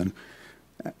memoirs, and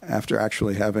after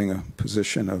actually having a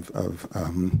position of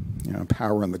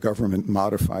power in the government,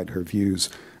 modified her views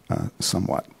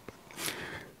somewhat.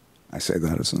 I say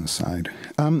that as an aside.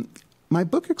 My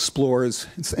book explores,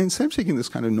 instead of taking this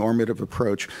kind of normative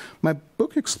approach, my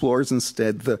book explores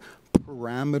instead the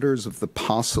parameters of the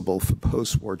possible for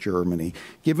post-war Germany,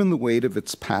 given the weight of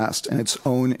its past and its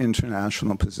own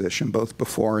international position, both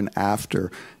before and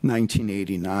after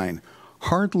 1989.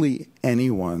 Hardly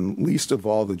anyone, least of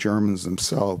all the Germans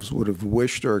themselves, would have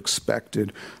wished or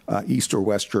expected East or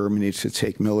West Germany to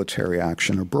take military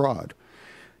action abroad.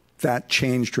 That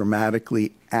changed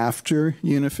dramatically after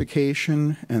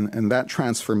unification, and that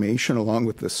transformation, along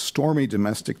with the stormy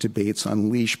domestic debates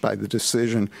unleashed by the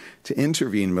decision to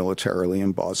intervene militarily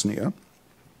in Bosnia,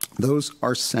 those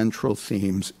are central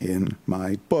themes in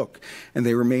my book. And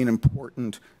they remain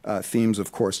important themes,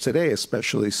 of course, today,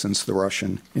 especially since the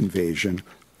Russian invasion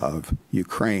of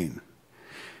Ukraine.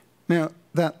 Now,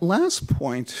 that last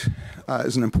point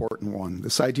is an important one,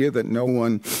 this idea that no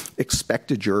one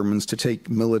expected Germans to take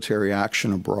military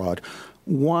action abroad.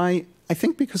 Why? I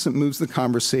think because it moves the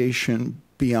conversation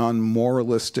beyond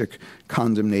moralistic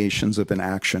condemnations of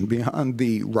inaction, beyond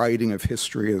the writing of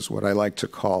history as what I like to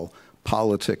call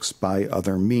politics by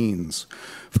other means.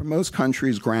 For most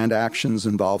countries, grand actions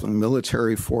involving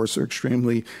military force are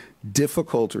extremely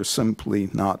difficult or simply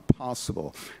not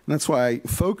possible. And that's why I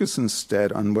focus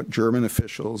instead on what German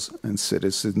officials and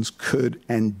citizens could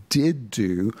and did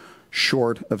do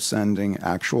short of sending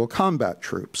actual combat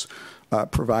troops,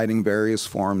 providing various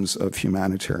forms of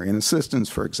humanitarian assistance,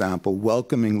 for example,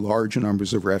 welcoming large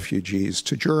numbers of refugees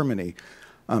to Germany.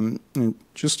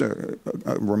 Just a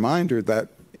reminder that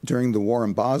during the war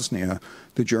in Bosnia,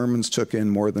 the Germans took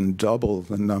in more than double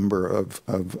the number of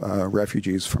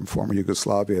refugees from former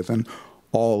Yugoslavia than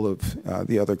all of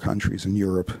the other countries in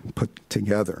Europe put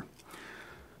together.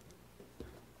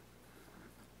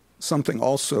 Something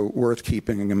also worth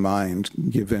keeping in mind,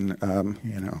 given,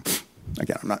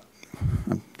 again,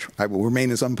 I will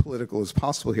remain as unpolitical as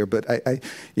possible here, but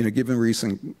given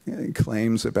recent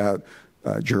claims about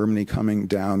Germany coming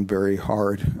down very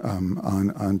hard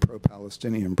on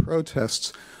pro-Palestinian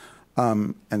protests,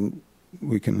 and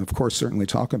we can, of course, certainly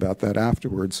talk about that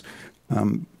afterwards.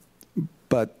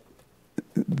 But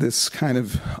this kind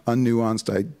of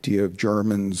unnuanced idea of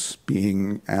Germans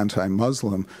being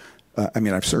anti-Muslim,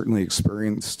 I've certainly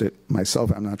experienced it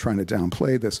myself. I'm not trying to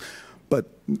downplay this, but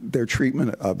their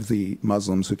treatment of the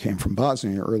Muslims who came from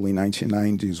Bosnia in the early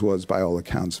 1990s was, by all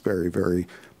accounts, very, very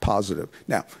positive.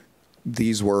 Now,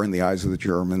 these were, in the eyes of the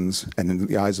Germans and in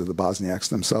the eyes of the Bosniaks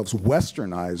themselves,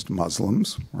 westernized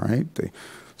Muslims, right? They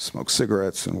smoke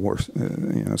cigarettes and wore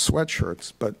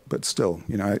sweatshirts, but still,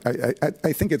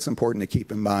 I think it's important to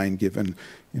keep in mind, given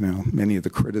many of the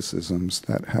criticisms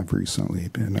that have recently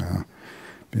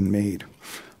been made.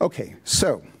 Okay,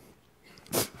 so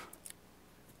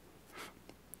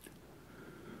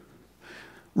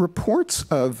reports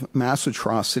of mass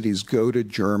atrocities goaded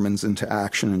Germans into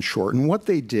action, in short, and what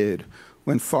they did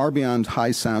went far beyond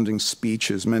high-sounding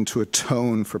speeches meant to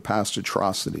atone for past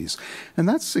atrocities. And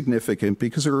that's significant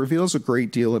because it reveals a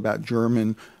great deal about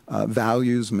German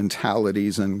values,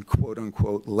 mentalities, and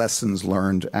quote-unquote lessons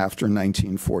learned after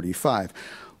 1945.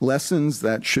 Lessons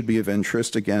that should be of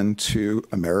interest, again, to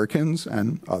Americans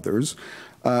and others,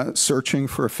 searching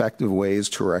for effective ways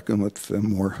to reckon with the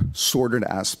more sordid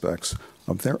aspects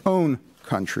of their own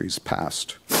country's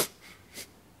past.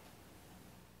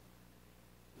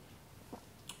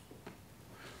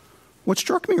 What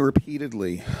struck me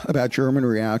repeatedly about German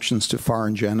reactions to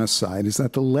foreign genocide is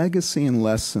that the legacy and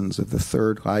lessons of the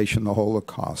Third Reich and the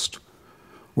Holocaust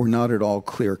were not at all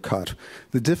clear-cut.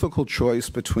 The difficult choice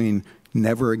between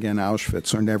never again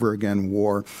Auschwitz or never again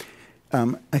war,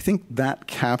 I think that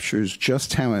captures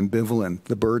just how ambivalent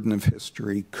the burden of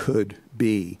history could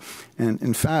be. And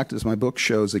in fact, as my book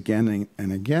shows again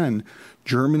and again,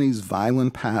 Germany's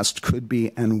violent past could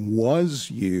be and was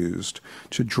used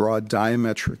to draw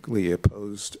diametrically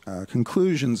opposed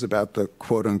conclusions about the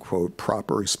quote-unquote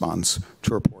proper response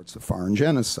to reports of foreign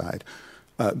genocide.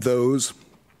 Those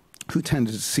who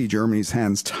tended to see Germany's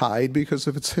hands tied because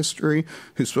of its history,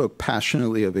 who spoke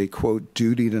passionately of a, quote,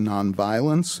 duty to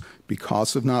nonviolence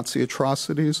because of Nazi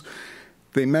atrocities,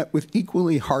 they met with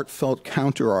equally heartfelt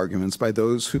counter-arguments by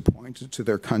those who pointed to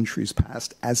their country's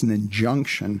past as an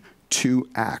injunction to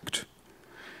act.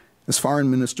 As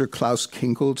Foreign Minister Klaus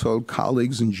Kinkel told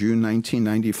colleagues in June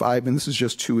 1995, and this is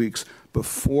just 2 weeks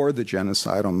before the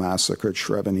genocidal massacre at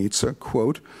Srebrenica,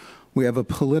 quote, "We have a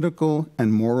political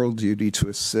and moral duty to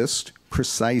assist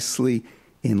precisely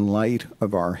in light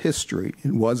of our history.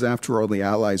 It was, after all, the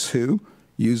Allies who,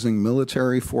 using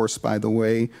military force, by the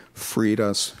way, freed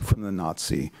us from the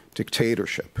Nazi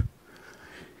dictatorship."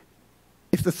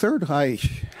 If the Third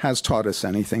Reich has taught us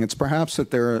anything, it's perhaps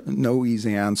that there are no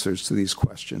easy answers to these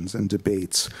questions and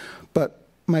debates. But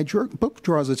my book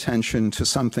draws attention to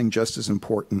something just as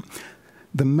important.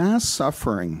 The mass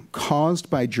suffering caused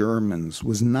by Germans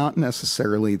was not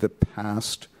necessarily the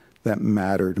past that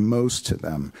mattered most to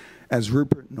them. As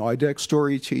Rupert Neudeck's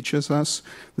story teaches us,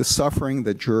 the suffering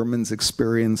that Germans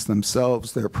experienced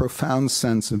themselves, their profound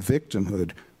sense of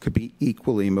victimhood, could be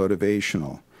equally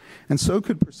motivational. And so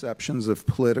could perceptions of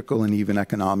political and even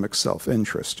economic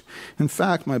self-interest. In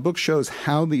fact, my book shows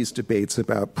how these debates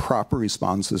about proper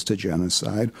responses to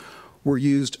genocide were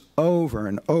used over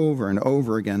and over and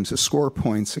over again to score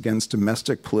points against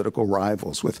domestic political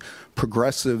rivals, with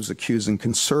progressives accusing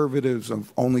conservatives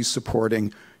of only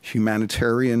supporting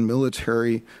humanitarian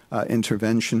military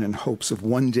intervention in hopes of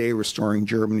one day restoring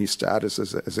Germany's status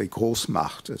as a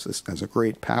Großmacht, as a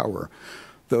great power.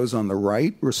 Those on the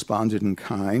right responded in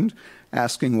kind,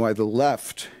 asking why the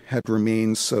left had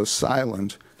remained so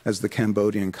silent as the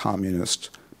Cambodian communists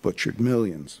butchered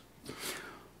millions.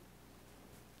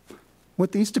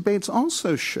 What these debates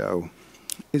also show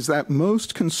is that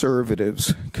most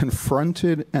conservatives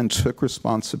confronted and took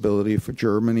responsibility for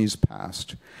Germany's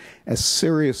past as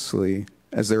seriously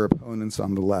as their opponents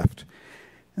on the left.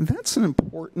 And that's an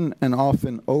important and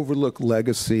often overlooked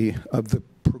legacy of the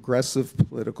progressive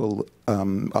political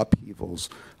upheavals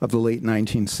of the late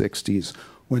 1960s,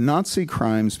 when Nazi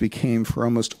crimes became, for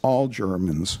almost all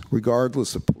Germans,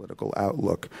 regardless of political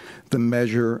outlook, the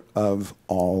measure of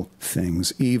all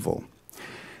things evil.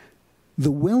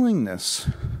 The willingness,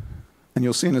 and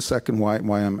you'll see in a second why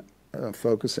I'm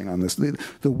focusing on this,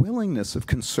 the willingness of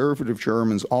conservative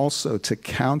Germans also to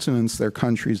countenance their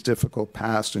country's difficult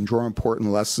past and draw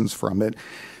important lessons from it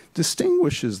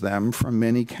distinguishes them from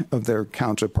many of their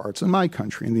counterparts in my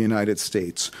country, in the United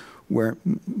States, where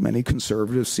many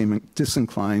conservatives seem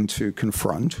disinclined to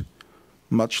confront,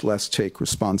 much less take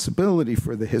responsibility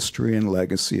for the history and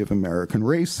legacy of American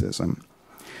racism.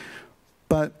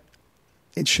 But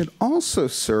it should also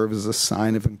serve as a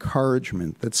sign of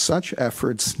encouragement that such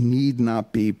efforts need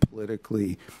not be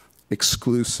politically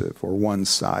exclusive or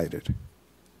one-sided,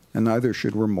 and neither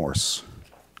should remorse.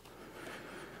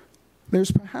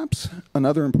 There's perhaps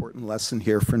another important lesson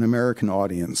here for an American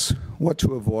audience, what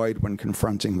to avoid when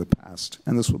confronting the past,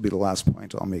 and this will be the last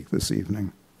point I'll make this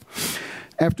evening.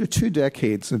 After 2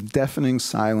 decades of deafening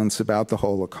silence about the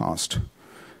Holocaust,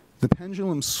 the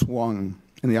pendulum swung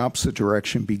in the opposite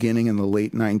direction beginning in the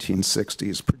late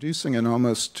 1960s, producing an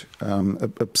almost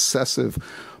obsessive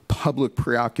public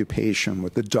preoccupation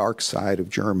with the dark side of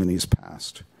Germany's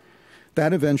past.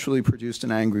 That eventually produced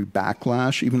an angry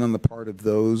backlash, even on the part of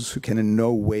those who can in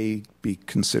no way be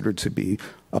considered to be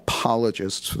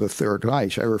apologists for the Third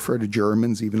Reich. I refer to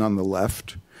Germans, even on the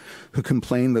left, who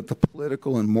complain that the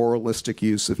political and moralistic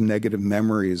use of negative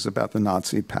memories about the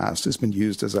Nazi past has been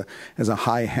used as a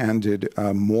high-handed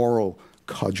moral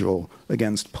cudgel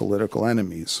against political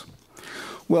enemies.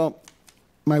 Well,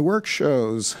 my work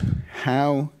shows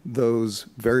how those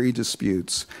very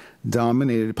disputes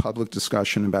dominated public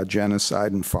discussion about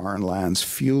genocide in foreign lands,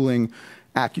 fueling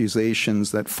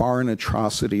accusations that foreign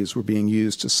atrocities were being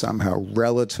used to somehow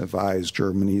relativize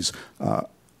Germany's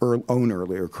own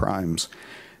earlier crimes.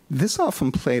 This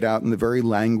often played out in the very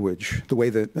language, the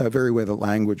way that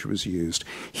language was used.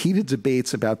 Heated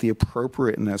debates about the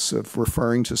appropriateness of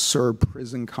referring to Serb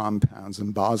prison compounds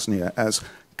in Bosnia as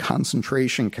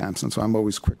concentration camps, and so I'm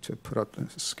always quick to put up the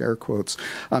scare quotes.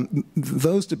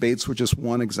 Those debates were just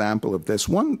one example of this,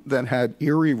 one that had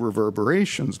eerie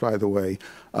reverberations, by the way,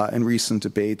 in recent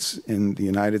debates in the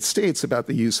United States about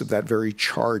the use of that very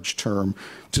charged term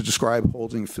to describe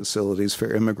holding facilities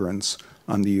for immigrants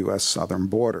on the U.S. southern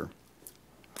border.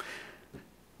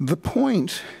 The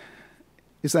point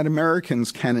is that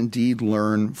Americans can indeed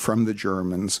learn from the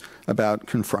Germans about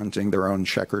confronting their own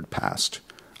checkered past.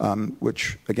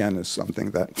 Which, again, is something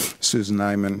that Susan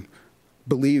Nyman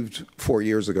believed 4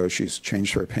 years ago. She's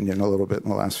changed her opinion a little bit in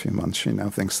the last few months. She now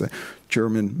thinks that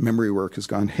German memory work has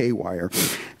gone haywire.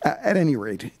 At any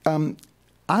rate,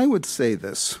 I would say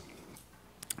this.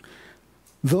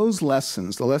 Those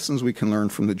lessons, the lessons we can learn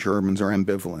from the Germans, are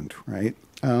ambivalent, right?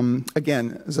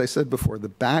 Again, as I said before, the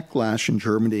backlash in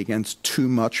Germany against too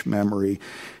much memory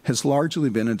has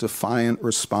largely been a defiant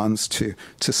response to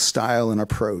style and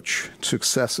approach, to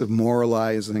excessive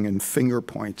moralizing and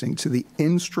finger-pointing, to the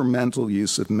instrumental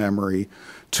use of memory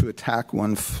to attack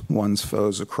one's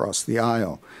foes across the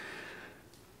aisle.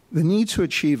 The need to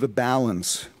achieve a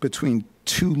balance between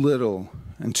too little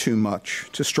and too much,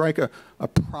 to strike a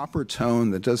proper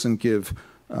tone that doesn't give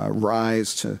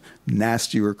rise to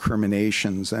nasty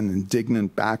recriminations and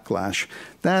indignant backlash,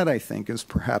 that, I think, is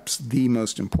perhaps the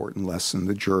most important lesson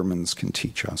the Germans can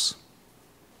teach us.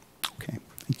 Okay,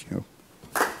 thank you.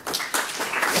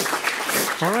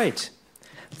 All right.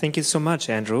 Thank you so much,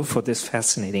 Andrew, for this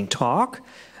fascinating talk.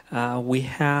 We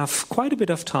have quite a bit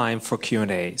of time for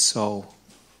Q&A, so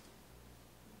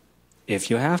if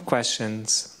you have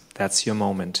questions, that's your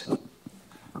moment.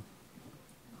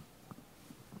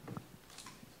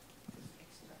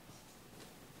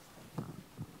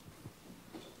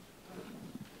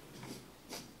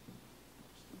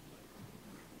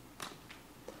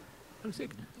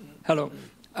 Hello,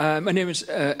 my name is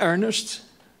Ernest.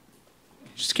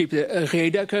 Just keep it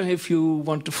Redeker if you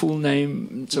want the full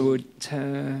name. So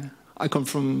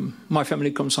my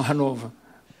family comes from Hanover,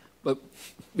 but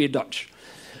we're Dutch.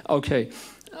 Okay,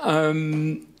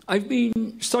 I've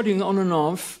been studying on and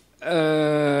off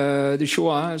the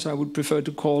Shoah, as I would prefer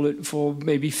to call it, for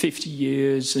maybe 50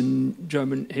 years, and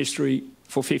German history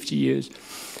for 50 years.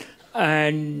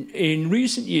 And in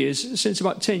recent years, since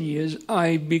about 10 years,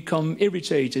 I've become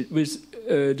irritated with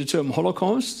the term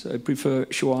Holocaust. I prefer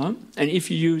Shoah. And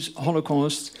if you use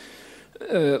Holocaust,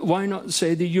 why not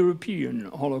say the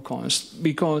European Holocaust?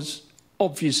 Because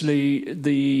obviously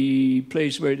the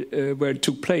place where it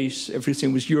took place,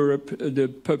 everything was Europe. The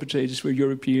perpetrators were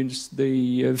Europeans,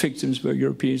 the victims were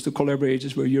Europeans, the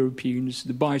collaborators were Europeans,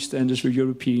 the bystanders were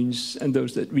Europeans, and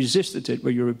those that resisted it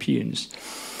were Europeans.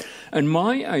 And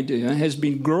my idea has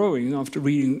been growing after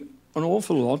reading an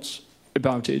awful lot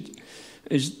about it,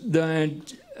 is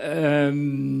that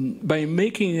by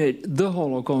making it the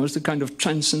Holocaust, the kind of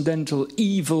transcendental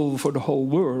evil for the whole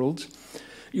world,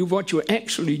 what you're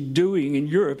actually doing in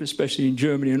Europe, especially in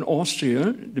Germany and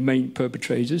Austria, the main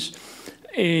perpetrators,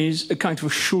 is a kind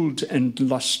of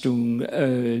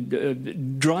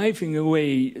Schuldentlastung, driving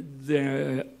away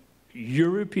the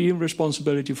European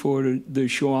responsibility for the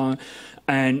Shoah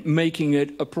and making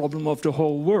it a problem of the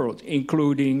whole world,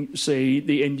 including, say,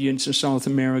 the Indians in South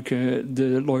America,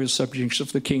 the loyal subjects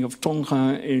of the King of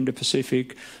Tonga in the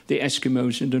Pacific, the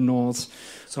Eskimos in the north.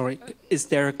 Sorry, is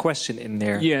there a question in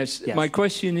there? Yes. My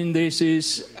question in this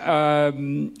is,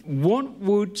 what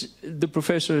would the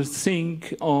professor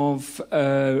think of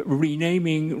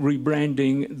renaming,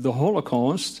 rebranding the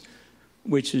Holocaust,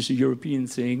 which is a European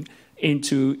thing,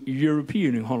 into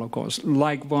European Holocaust?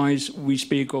 Likewise, we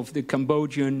speak of the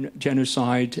Cambodian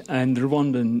genocide and the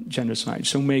Rwandan genocide.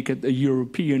 So make it a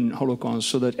European Holocaust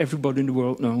so that everybody in the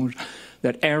world knows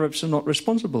that Arabs are not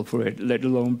responsible for it, let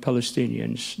alone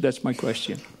Palestinians. That's my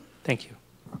question. Thank you.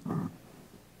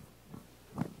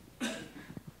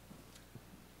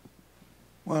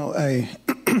 Well,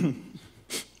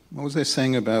 what was I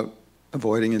saying about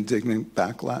avoiding indignant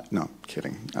backlash? No,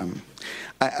 kidding.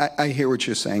 I hear what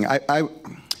you're saying.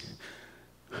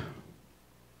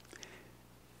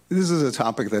 This is a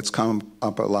topic that's come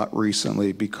up a lot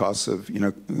recently because of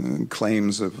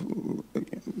claims of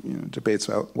debates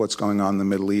about what's going on in the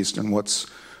Middle East and what's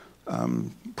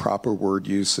proper word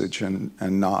usage and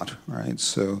not, right?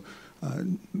 So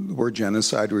the word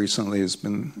genocide recently has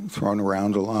been thrown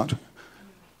around a lot,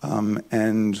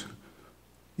 and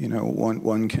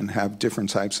one can have different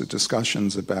types of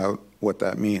discussions about what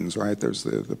that means, right? There's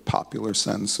the popular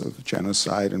sense of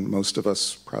genocide, and most of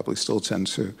us probably still tend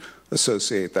to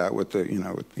associate that with the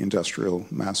with the industrial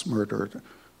mass murder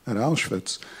at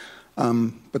Auschwitz.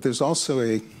 But there's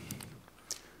also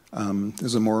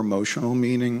there's a more emotional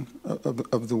meaning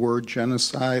of the word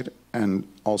genocide and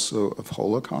also of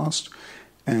Holocaust.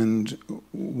 And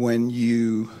when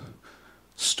you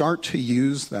start to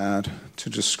use that to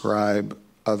describe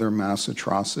other mass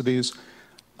atrocities,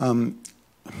 I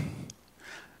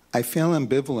feel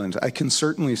ambivalent. I can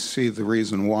certainly see the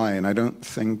reason why, and I don't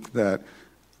think that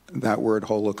word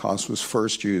Holocaust was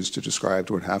first used to describe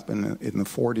what happened in the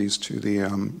 40s to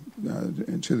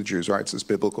the Jews, right? It's this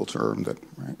biblical term that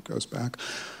goes back.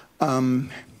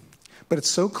 But it's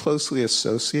so closely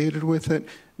associated with it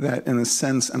that in a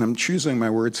sense, and I'm choosing my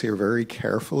words here very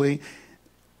carefully,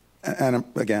 and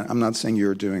again, I'm not saying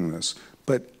you're doing this,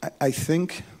 but I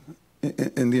think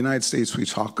in the United States we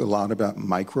talk a lot about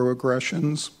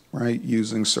microaggressions, right?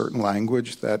 Using certain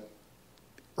language that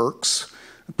irks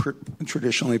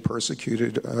traditionally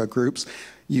persecuted groups,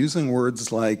 using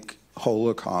words like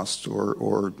Holocaust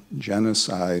or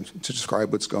genocide to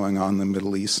describe what's going on in the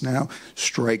Middle East now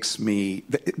strikes me,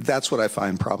 that's what I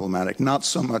find problematic. Not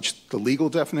so much the legal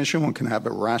definition, one can have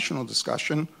a rational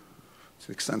discussion, to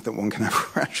the extent that one can have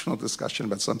a rational discussion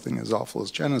about something as awful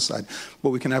as genocide, but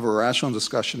we can have a rational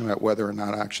discussion about whether or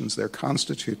not actions there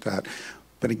constitute that.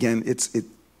 But again, it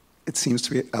seems to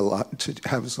be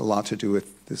has a lot to do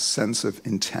with this sense of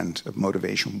intent, of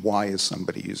motivation. Why is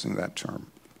somebody using that term?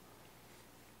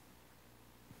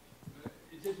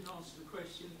 It didn't answer the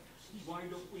question, why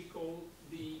don't we call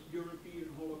the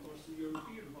European Holocaust the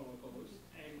European Holocaust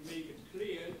and make it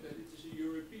clear that it is a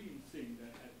European thing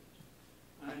that happened?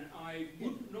 And I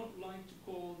would not like to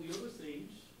call the other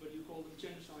things, whether you call them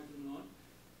genocide or not,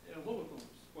 a Holocaust.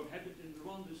 What happened in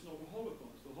Rwanda is not a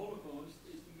Holocaust. The Holocaust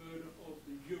is the murder of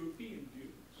the European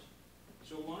Jews.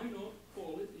 So why not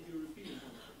call it the European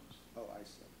Holocaust? Oh, I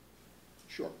see.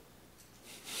 Sure.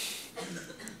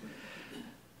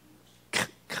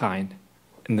 Kind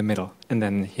in the middle, and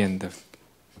then here in the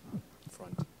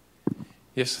front.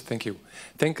 Yes, thank you.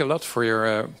 Thank a lot for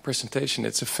your presentation.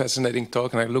 It's a fascinating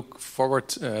talk, and I look forward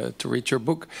to read your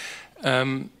book.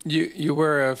 You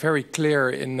were very clear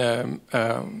in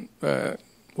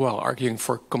arguing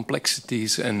for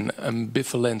complexities and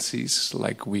ambivalencies,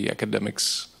 like we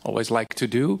academics always like to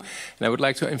do. And I would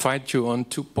like to invite you on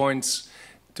 2 points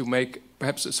to make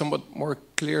perhaps a somewhat more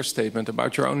clear statement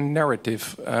about your own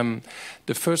narrative.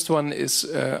 The first one is,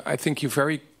 I think you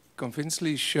very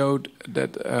convincingly showed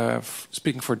that,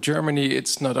 speaking for Germany,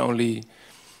 it's not only,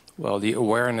 the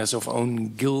awareness of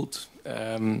own guilt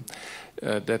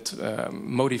that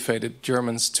motivated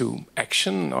Germans to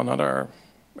action on other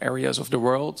areas of the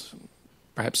world,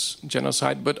 perhaps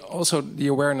genocide, but also the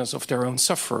awareness of their own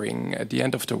suffering at the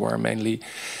end of the war mainly.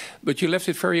 But you left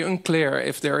it very unclear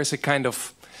if there is a kind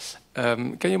of,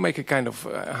 can you make a kind of,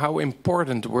 how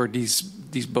important were these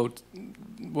both,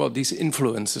 these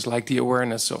influences, like the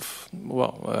awareness of,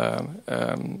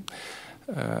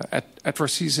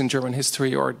 atrocities in German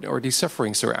history or the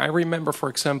suffering story. I remember, for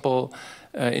example,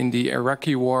 in the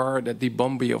Iraqi war, that the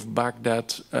bombing of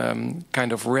Baghdad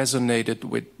kind of resonated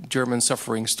with German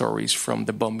suffering stories from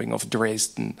the bombing of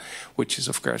Dresden, which is,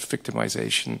 of course,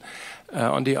 victimization.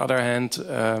 On the other hand,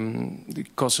 the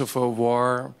Kosovo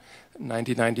War,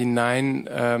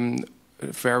 1999,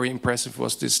 very impressive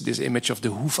was this image of the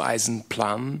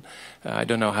Hufeisenplan. I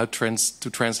don't know how to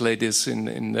translate this in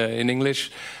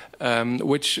English.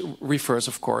 Which refers,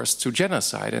 of course, to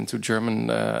genocide and to German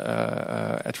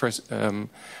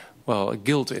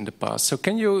guilt in the past. So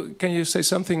can you say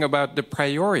something about the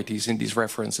priorities in these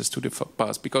references to the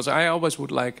past? Because I always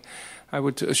would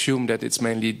assume that it's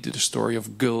mainly the story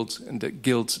of guilt and the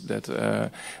guilt that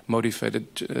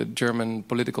motivated German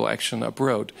political action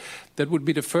abroad. That would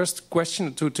be the first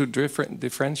question to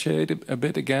differentiate it a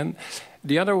bit again.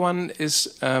 The other one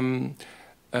is.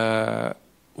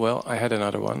 I had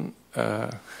another one,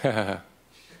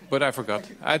 but I forgot.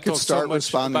 I talked so much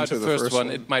about the first one,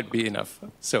 it might be enough.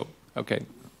 So, okay.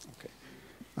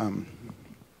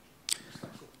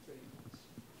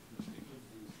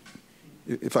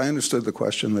 if I understood the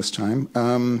question this time,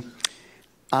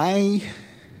 I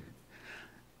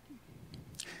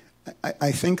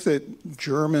think that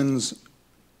Germans'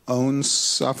 own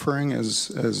suffering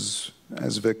as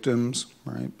victims,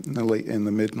 right, in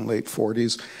the mid and late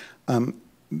 40s,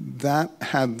 that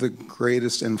had the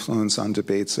greatest influence on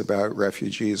debates about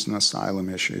refugees and asylum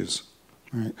issues,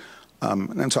 right?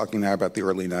 And I'm talking now about the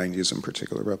early 90s in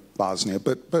particular, about Bosnia,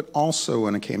 but also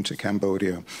when it came to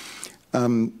Cambodia.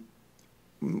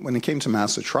 When it came to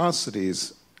mass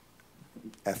atrocities,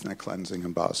 ethnic cleansing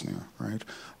in Bosnia, right?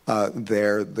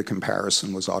 There, the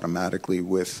comparison was automatically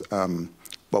with,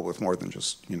 with more than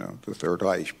just, the Third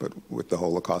Reich, but with the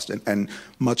Holocaust. And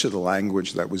much of the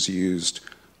language that was used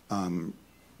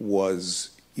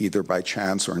was either by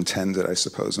chance or intended, I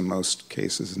suppose in most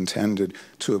cases, intended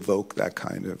to evoke that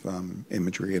kind of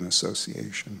imagery and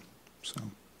association. So,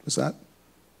 is that?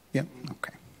 Yeah,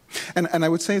 okay. And I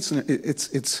would say it's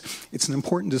an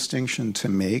important distinction to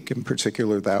make, in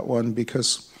particular that one,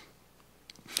 because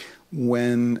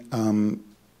when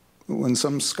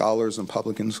some scholars and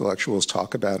public intellectuals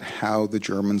talk about how the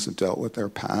Germans have dealt with their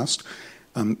past,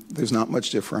 there's not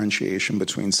much differentiation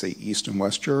between, say, East and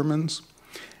West Germans.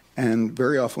 And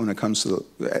very often when it comes to,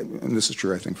 and this is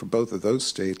true, I think, for both of those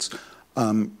states,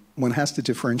 one has to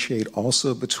differentiate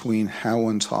also between how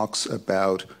one talks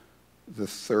about the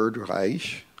Third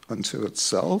Reich unto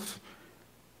itself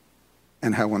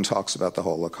and how one talks about the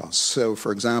Holocaust. So,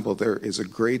 for example, there is a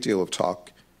great deal of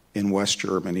talk in West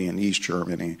Germany and East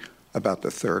Germany about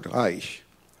the Third Reich,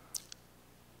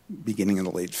 beginning in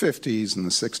the late 50s and the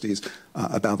 60s.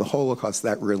 About the Holocaust,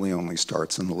 that really only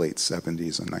starts in the late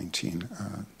 70s and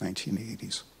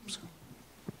 1980s. So.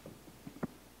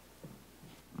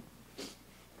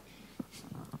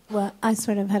 Well, I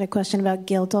sort of had a question about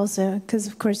guilt also, because,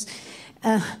 of course,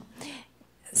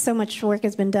 so much work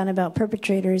has been done about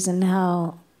perpetrators and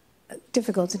how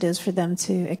difficult it is for them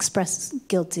to express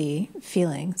guilty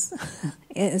feelings,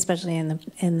 especially in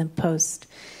the post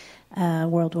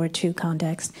World War II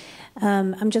context.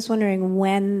 I'm just wondering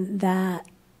when that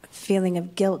feeling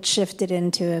of guilt shifted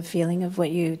into a feeling of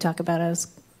what you talk about as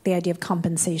the idea of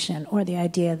compensation, or the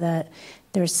idea that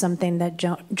there's something that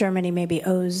Germany maybe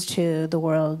owes to the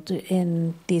world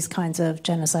in these kinds of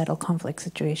genocidal conflict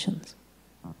situations.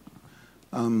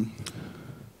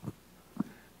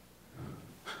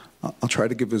 I'll try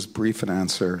to give as brief an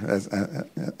answer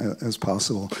as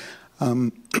possible.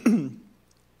 I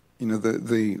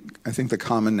think the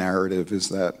common narrative is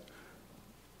that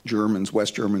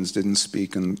West Germans didn't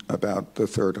speak about the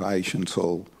Third Reich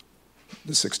until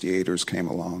the 68ers came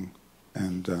along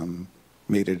and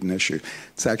made it an issue.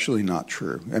 It's actually not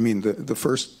true. I mean, the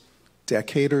first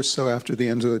decade or so after the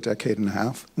end of the decade and a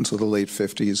half, until the late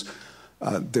 50s,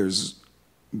 there's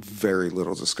very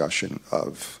little discussion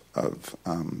of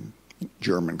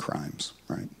German crimes,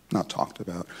 right? Not talked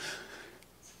about.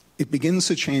 It begins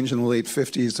to change in the late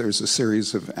 50s. There's a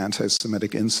series of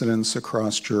anti-Semitic incidents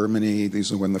across Germany.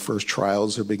 These are when the first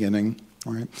trials are beginning,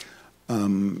 right?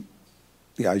 The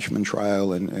Eichmann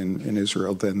trial in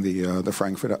Israel, then the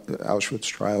Frankfurt Auschwitz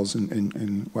trials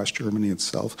in West Germany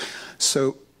itself.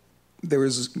 So there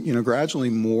is, gradually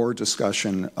more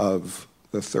discussion of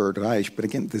the Third Reich, but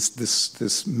again, this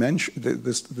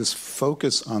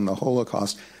focus on the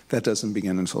Holocaust, that doesn't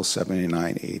begin until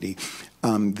 79, 80.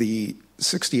 The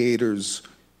 68ers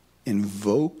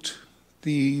invoked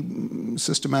the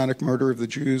systematic murder of the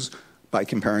Jews by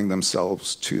comparing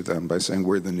themselves to them, by saying,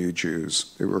 we're the new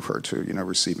Jews. They referred to,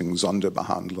 receiving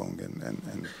Sonderbehandlung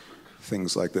and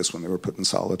things like this when they were put in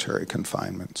solitary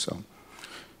confinement. So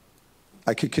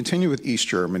I could continue with East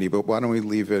Germany, but why don't we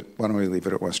leave it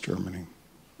at West Germany?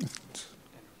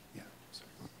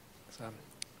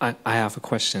 I have a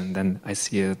question. Then I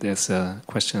see there's a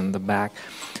question in the back.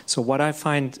 So what I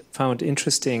found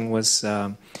interesting was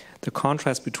the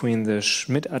contrast between the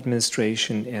Schmidt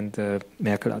administration and the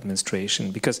Merkel administration.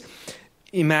 Because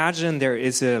imagine there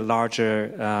is a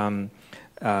larger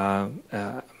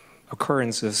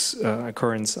occurrence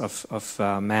of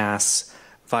mass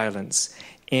violence,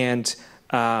 and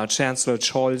Chancellor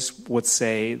Scholz would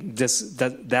say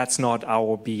that's not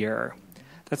our beer.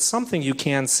 That's something you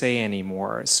can't say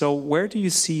anymore. So where do you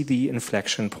see the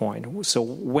inflection point? So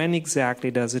when exactly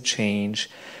does it change?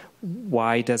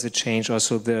 Why does it change?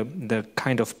 Also the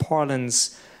kind of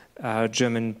parlance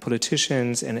German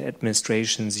politicians and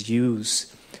administrations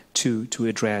use to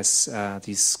address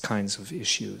these kinds of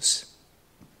issues?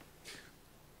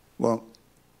 Well,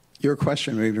 your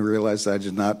question made me realize that I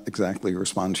did not exactly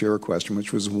respond to your question,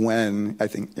 which was when, I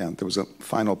think, there was a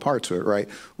final part to it, right?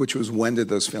 Which was when did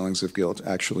those feelings of guilt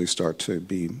actually start to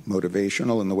be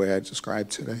motivational in the way I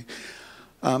described today?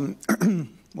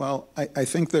 Well, I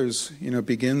think there's,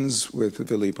 begins with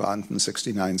Willy Brandt in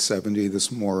 69, 70,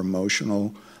 this more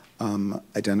emotional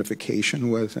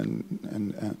identification with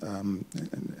and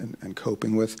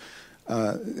coping with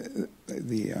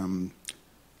the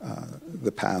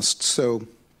past. So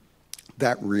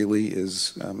that really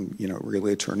is,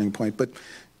 really a turning point. But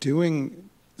doing,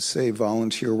 say,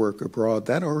 volunteer work abroad,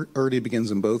 that already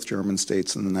begins in both German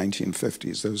states in the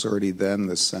 1950s. There was already then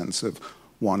this sense of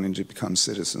wanting to become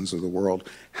citizens of the world.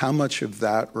 How much of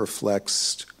that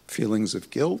reflects feelings of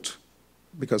guilt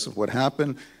because of what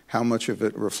happened? How much of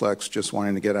it reflects just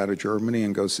wanting to get out of Germany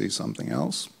and go see something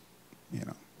else?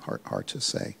 Hard to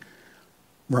say.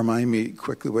 Remind me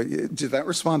quickly, did that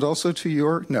respond also to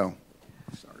your? No.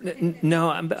 Sorry. No,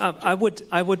 I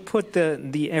would put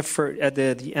the effort,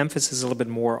 the emphasis a little bit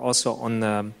more also on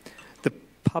the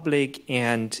public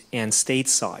and state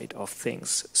side of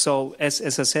things. So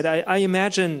as I said, I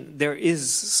imagine there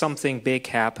is something big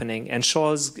happening, and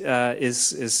Scholz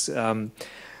is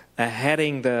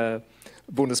heading the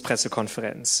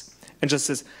Bundespressekonferenz and just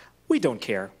says, we don't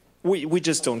care. We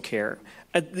just don't care.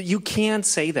 You can't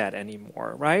say that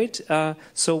anymore, right?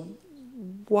 So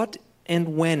what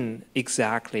and when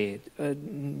exactly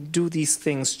do these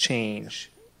things change?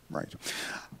 Right.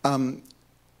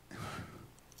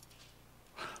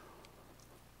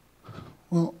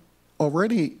 Well,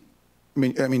 already, I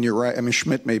mean, you're right. I mean,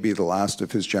 Schmidt may be the last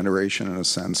of his generation in a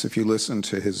sense. If you listen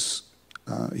to his,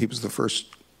 he was the first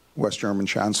West German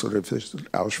chancellor to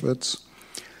visit Auschwitz.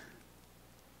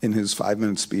 In his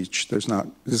 5-minute speech, this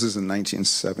is in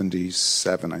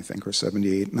 1977, I think, or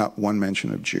 78, not one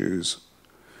mention of Jews.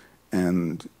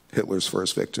 And Hitler's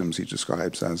first victims he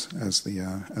describes as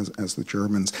the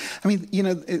Germans. I mean,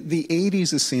 the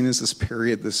 80s is seen as this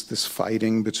period, this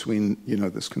fighting between,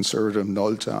 this conservative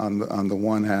Nolte on the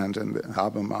one hand and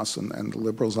Habermas and the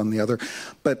liberals on the other.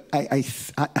 But I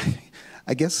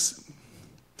guess,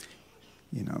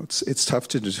 it's tough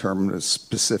to determine a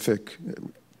specific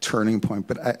turning point.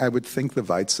 But I would think the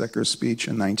Weizsäcker speech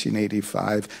in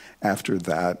 1985, after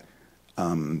that,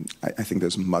 I think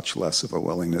there's much less of a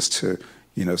willingness to,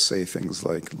 say things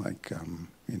like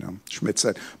Schmidt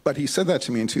said. But he said that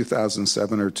to me in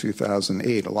 2007 or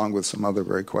 2008, along with some other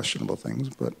very questionable things.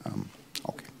 But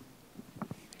okay.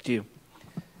 Thank you.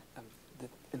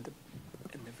 In the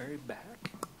very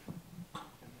back.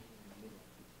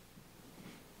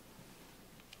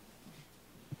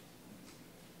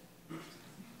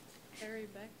 Very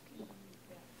back.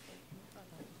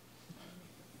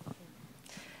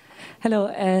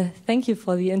 Hello, thank you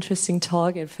for the interesting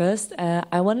talk at first.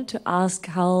 I wanted to ask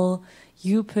how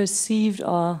you perceived,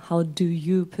 or how do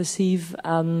you perceive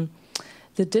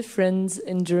the difference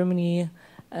in Germany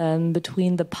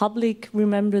between the public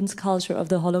remembrance culture of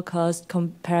the Holocaust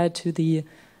compared to in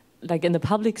the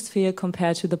public sphere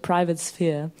compared to the private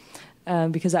sphere?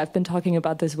 Because I've been talking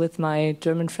about this with my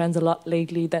German friends a lot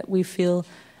lately, that we feel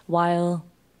while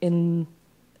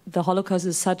the Holocaust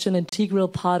is such an integral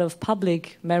part of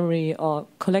public memory or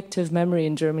collective memory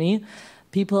in Germany,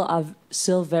 people are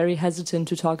still very hesitant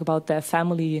to talk about their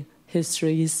family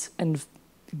histories and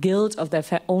guilt of their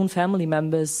own family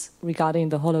members regarding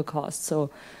the Holocaust.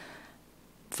 So,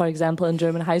 for example, in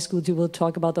German high schools, you will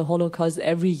talk about the Holocaust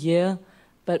every year,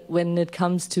 but when it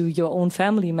comes to your own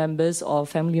family members or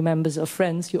family members of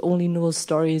friends, you only know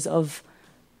stories of,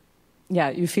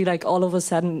 you feel like all of a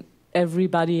sudden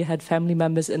everybody had family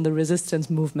members in the resistance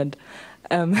movement.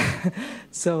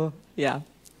 So,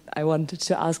 I wanted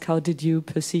to ask, how did you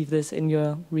perceive this in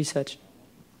your research?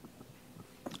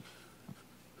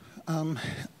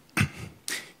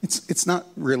 It's not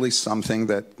really something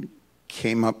that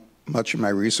came up much in my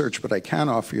research, but I can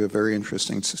offer you a very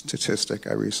interesting statistic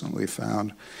I recently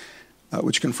found,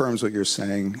 which confirms what you're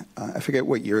saying. I forget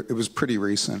what year, it was pretty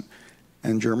recent,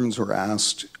 and Germans were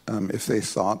asked if they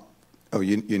thought,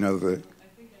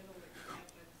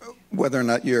 whether or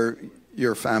not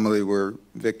your family were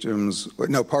victims,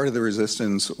 part of the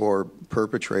resistance or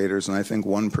perpetrators, and I think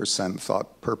 1%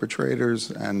 thought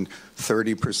perpetrators and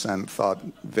 30% thought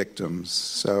victims.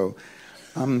 So,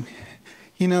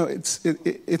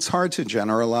 it's hard to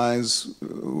generalize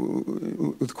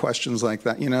with questions like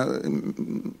that.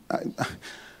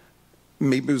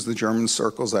 Maybe it was the German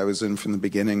circles I was in from the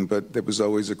beginning, but there was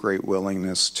always a great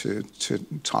willingness to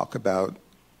talk about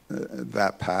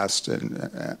that past,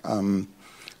 but on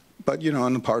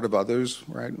the part of others,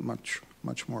 right, much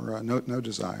more no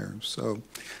desire. So,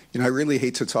 I really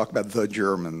hate to talk about the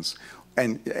Germans,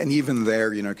 and even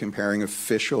there, comparing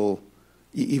official,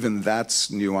 even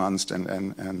that's nuanced,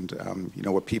 and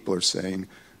what people are saying,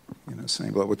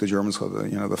 saying about what the Germans call the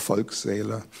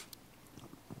Volksseele.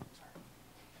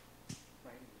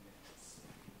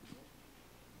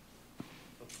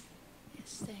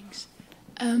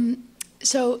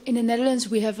 So in the Netherlands,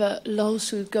 we have a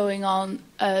lawsuit going on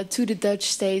to the Dutch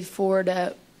state for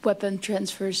the weapon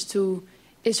transfers to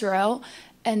Israel.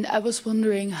 And I was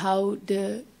wondering how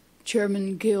the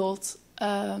German Guild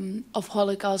of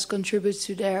Holocaust contributes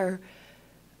to their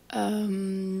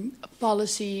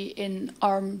policy in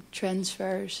arm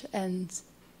transfers and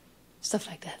stuff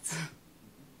like that.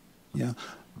 Yeah,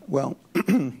 well,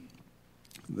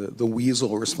 the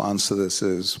weasel response to this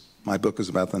is, my book is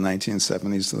about the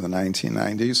 1970s to the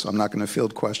 1990s, so I'm not going to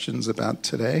field questions about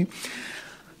today.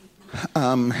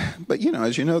 But,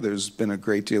 as you know, there's been a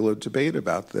great deal of debate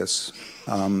about this,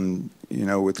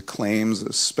 with claims,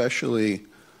 especially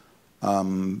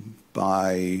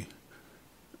by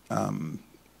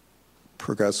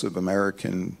progressive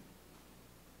American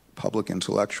public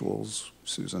intellectuals,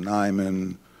 Susan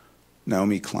Nyman,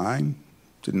 Naomi Klein.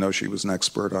 Didn't know she was an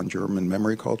expert on German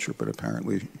memory culture, but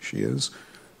apparently she is.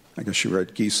 I guess she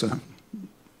read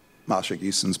Masha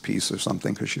Giesen's piece or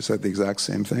something, because she said the exact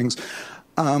same things.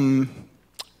 I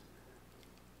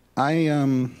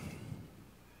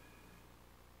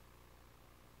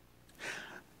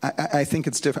think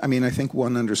it's different. I mean, I think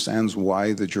one understands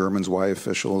why the Germans, why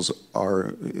officials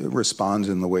respond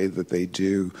in the way that they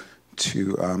do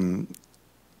to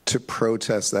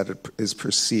protest that it is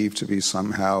perceived to be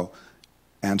somehow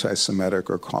anti-Semitic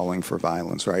or calling for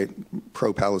violence, right?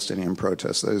 Pro-Palestinian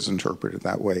protest that is interpreted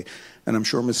that way. And I'm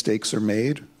sure mistakes are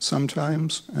made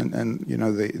sometimes, and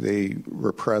they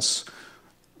repress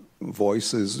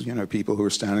voices, people who are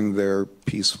standing there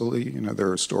peacefully.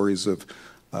 There are stories of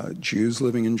Jews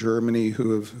living in Germany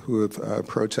who have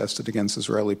protested against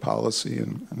Israeli policy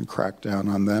and cracked down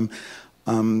on them.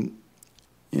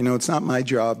 It's not my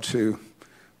job to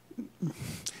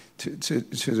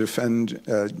defend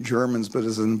Germans, but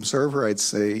as an observer, I'd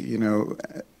say,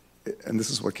 and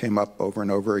this is what came up over and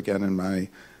over again in my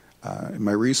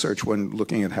research when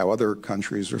looking at how other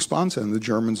countries respond to them. The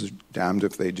Germans are damned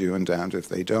if they do and damned if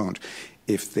they don't.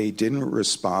 If they didn't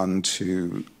respond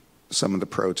to some of the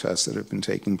protests that have been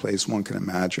taking place, one can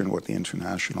imagine what the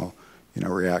international,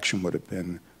 reaction would have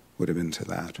been to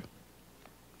that.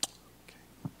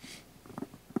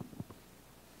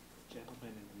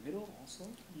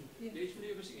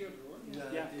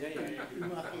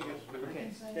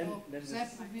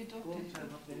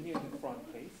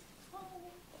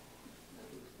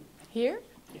 Here?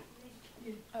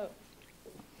 Oh.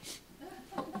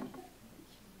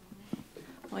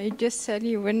 Well, you just said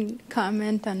you wouldn't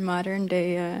comment on modern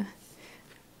day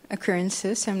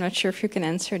occurrences. I'm not sure if you can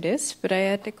answer this, but I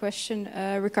had a question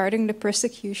regarding the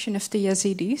persecution of the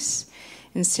Yazidis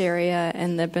in Syria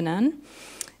and Lebanon.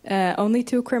 Only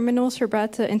 2 criminals were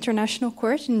brought to international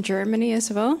court in Germany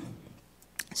as well.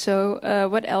 So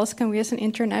what else can we as an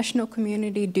international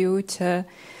community do to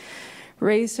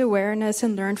raise awareness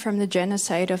and learn from the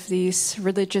genocide of these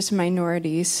religious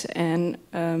minorities and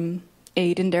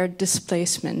aid in their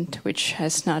displacement, which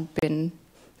has not been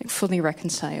fully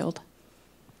reconciled?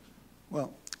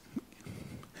 Well,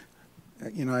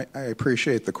 I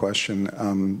appreciate the question,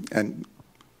 and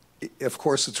of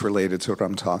course it's related to what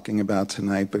I'm talking about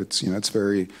tonight, but it's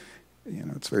very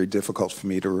difficult for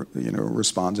me to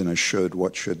respond in a should.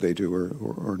 What should they do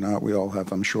or not? We all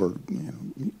have, I'm sure,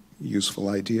 useful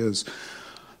ideas.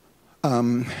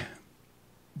 But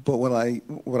what I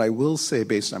will say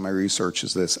based on my research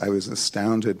is this: I was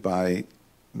astounded by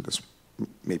this.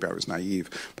 Maybe I was naive,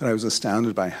 but I was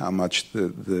astounded by how much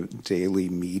the daily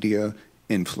media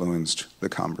influenced the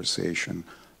conversation.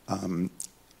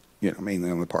 Mainly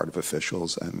on the part of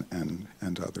officials and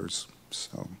others.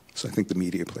 So I think the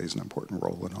media plays an important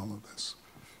role in all of this.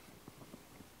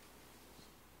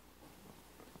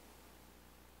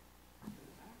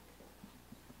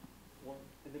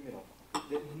 In the middle.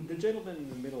 The gentleman in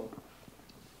the middle.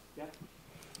 Yeah.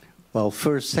 Well,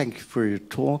 first, thank you for your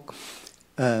talk.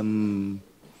 I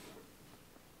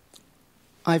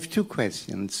have 2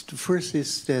 questions. The first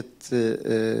is that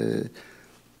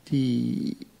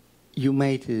you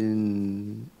made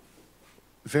a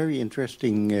very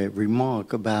interesting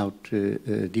remark about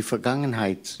die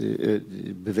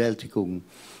Vergangenheitsbewältigung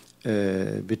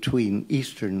between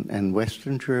Eastern and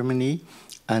Western Germany,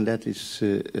 and that is,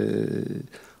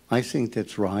 I think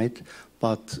that's right,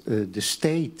 but the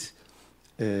state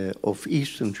of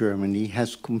Eastern Germany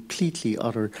has completely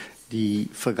the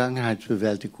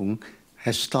Vergangenheitsbewältigung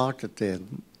has started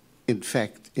then, in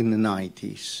fact, in the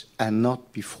 90s and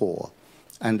not before.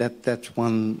 And that's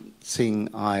one thing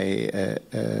I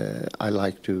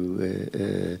like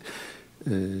to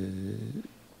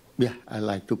I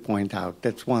like to point out.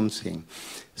 That's one thing.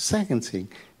 Second thing,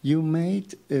 you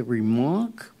made a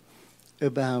remark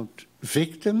about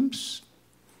victims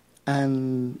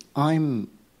and I'm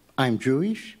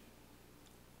Jewish.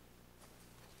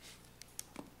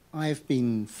 I've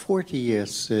been 40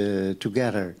 years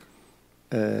together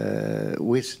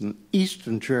with an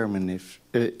Eastern German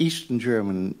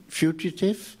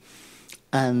fugitive,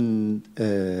 and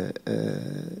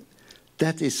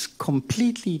that is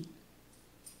completely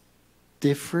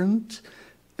different.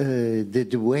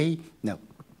 The way, no,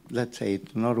 let's say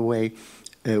it another way.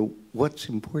 What's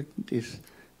important is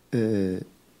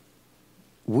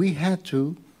we had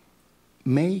to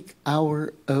make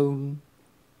our own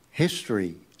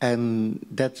history. And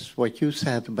that's what you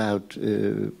said about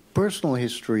personal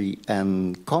history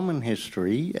and common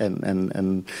history,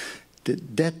 and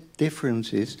that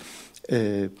difference is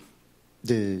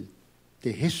the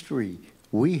history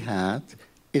we had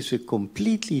is a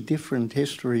completely different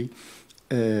history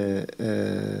of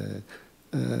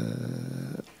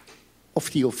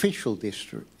the official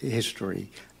history,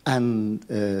 and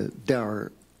there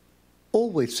are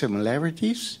always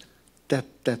similarities.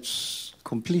 That's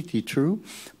completely true,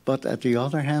 but at the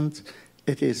other hand,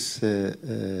 it is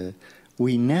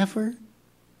we never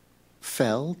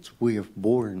felt we were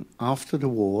born after the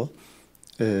war,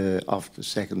 after the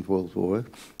Second World War.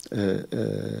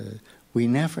 We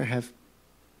never have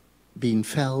been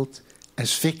felt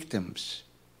as victims,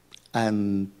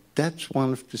 and that's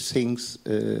one of the things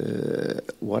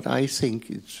what I think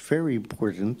is very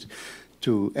important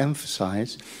to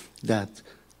emphasize, that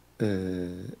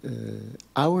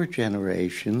our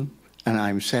generation, and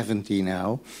I'm 70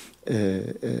 now,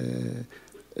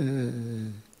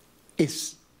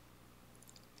 is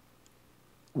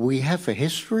we have a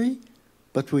history,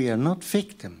 but we are not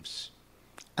victims.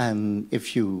 And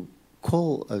if you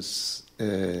call us,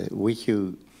 with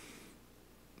you,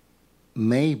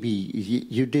 maybe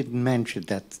you didn't mention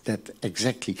that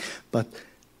exactly, but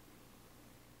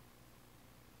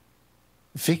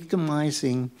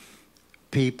victimizing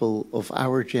people of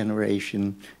our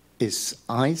generation is,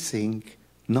 I think,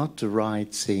 not the right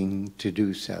thing to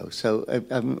do so. So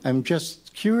I'm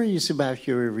just curious about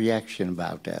your reaction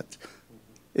about that.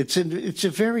 It's a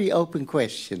very open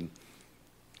question.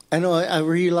 And I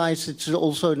realize it's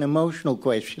also an emotional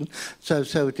question.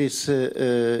 So it is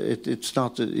it's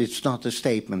not a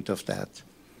statement of that.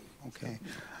 Okay.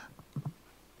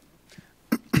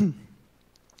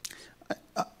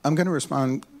 I'm going to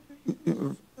respond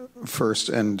first,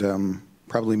 and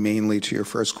probably mainly to your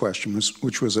first question,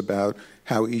 which was about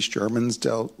how East Germans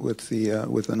dealt with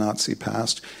the Nazi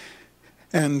past.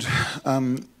 And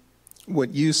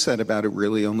what you said about it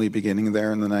really only beginning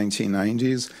there in the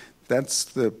 1990s, that's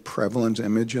the prevalent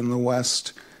image in the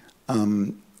West,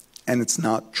 and it's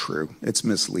not true. It's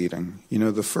misleading. You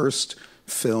know, the first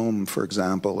film, for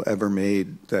example, ever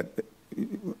made that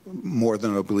more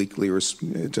than obliquely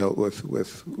dealt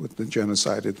with the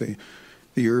genocide of the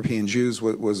European Jews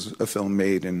was a film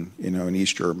made in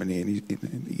East Germany,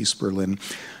 in East Berlin.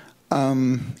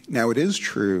 Now, it is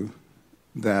true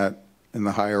that in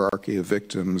the hierarchy of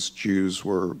victims, Jews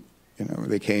were,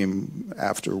 they came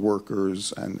after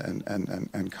workers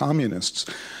and communists.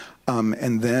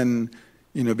 And then,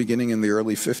 beginning in the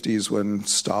early 50s when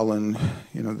Stalin,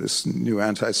 this new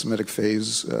anti-Semitic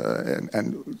phase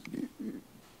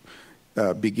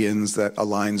begins that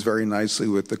aligns very nicely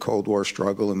with the Cold War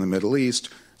struggle in the Middle East,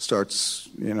 starts,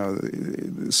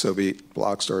 the Soviet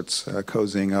bloc starts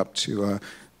cozying up to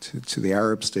the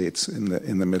Arab states in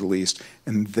the Middle East,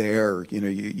 and there,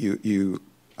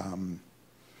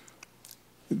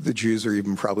 the Jews are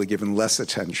even probably given less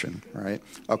attention, right?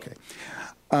 Okay.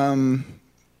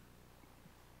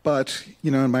 But,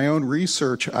 in my own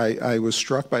research, I was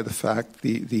struck by the fact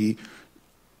the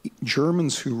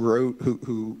Germans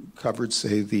who covered,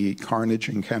 say, the carnage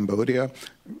in Cambodia,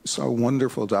 saw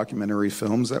wonderful documentary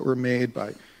films that were made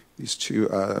by these two,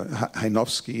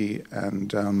 Hainovsky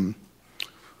and,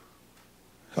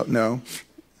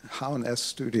 H&S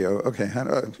Studio, okay,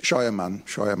 Scheuermann,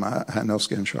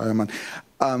 Hainovsky and Scheuermann.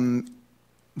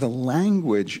 The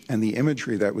language and the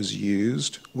imagery that was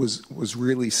used was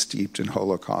really steeped in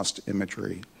Holocaust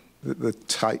imagery. The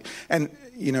type, and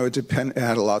it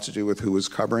had a lot to do with who was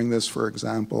covering this. For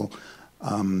example,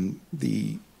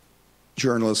 the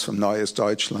journalist from Neues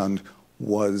Deutschland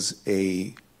was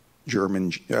a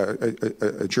German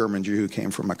Jew who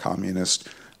came from a communist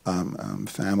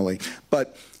family.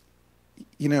 But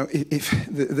if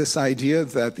this idea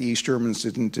that the East Germans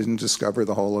didn't discover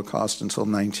the Holocaust until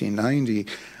 1990,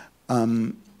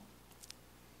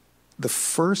 the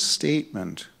first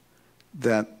statement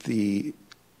that the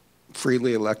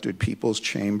freely elected People's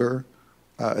Chamber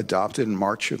adopted in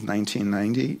March of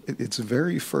 1990, its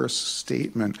very first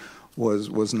statement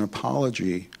was an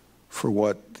apology for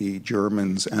what the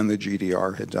Germans and the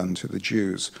GDR had done to the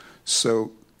Jews.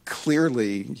 So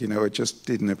clearly, it just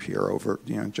didn't appear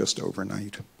just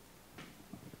overnight.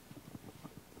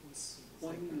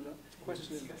 One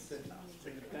question in the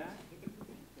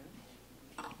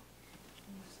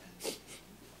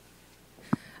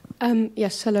back.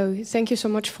 Yes, hello. Thank you so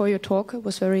much for your talk. It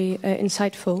was very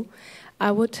insightful.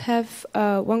 I would have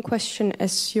one question.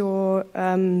 As you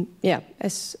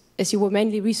were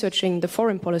mainly researching the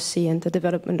foreign policy and the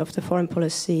development of the foreign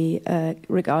policy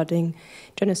regarding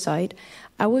genocide,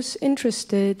 I was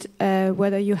interested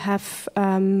whether you have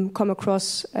come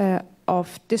across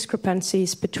of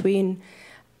discrepancies between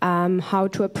how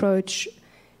to approach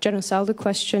genocidal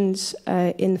questions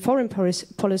in foreign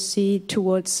policy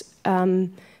towards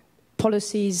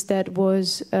policies that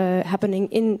was happening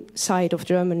inside of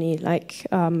Germany, like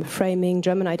framing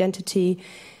German identity,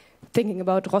 thinking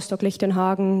about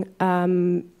Rostock-Lichtenhagen.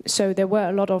 So there were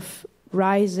a lot of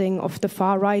rising of the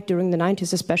far right during the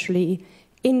 90s, especially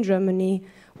in Germany,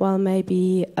 while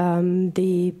maybe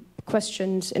the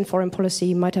questions in foreign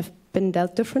policy might have been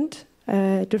dealt differently.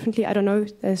 I don't know.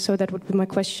 So that would be my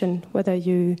question, whether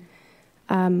you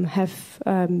have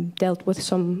dealt with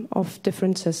some of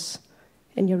differences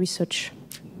in your research.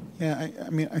 Yeah,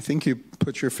 I think you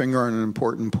put your finger on an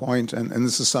important point, and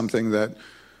this is something that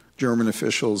German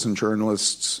officials and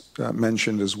journalists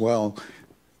mentioned as well.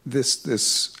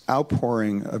 This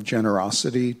outpouring of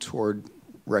generosity toward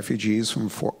refugees from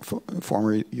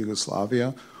former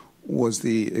Yugoslavia was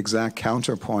the exact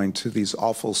counterpoint to these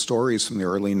awful stories from the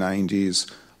early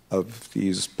 90s of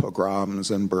these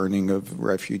pogroms and burning of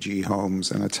refugee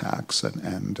homes and attacks.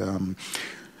 And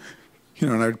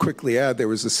I would quickly add there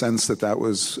was a sense that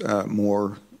was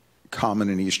more common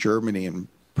in East Germany, and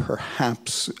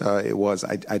perhaps it was.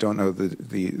 I don't know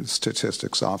the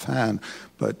statistics offhand,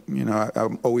 but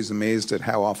I'm always amazed at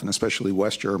how often, especially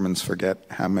West Germans, forget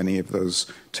how many of those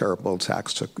terrible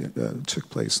attacks took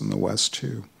place in the West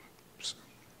too. So.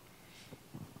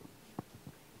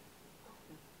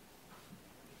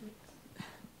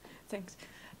 Thanks.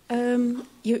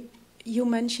 You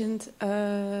mentioned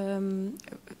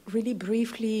really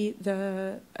briefly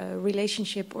the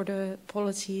relationship or the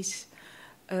policies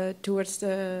towards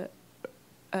the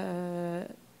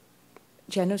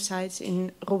genocides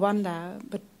in Rwanda,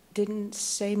 but didn't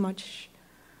say much,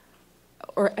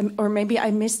 or maybe I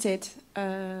missed it.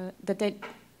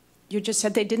 You just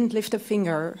said they didn't lift a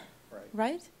finger,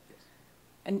 right? Yes.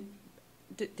 And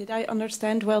did I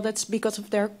understand well? That's because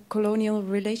of their colonial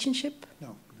relationship?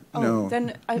 No. Oh, no.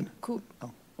 Then I could.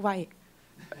 Oh. Why?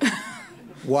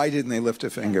 Why didn't they lift a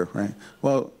finger? Right.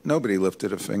 Well, nobody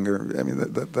lifted a finger. I mean,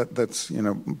 that's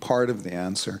part of the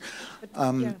answer.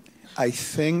 I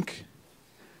think.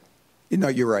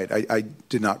 You're right. I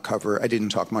didn't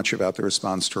talk much about the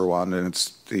response to Rwanda,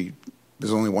 and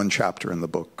there's only one chapter in the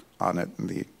book on it, and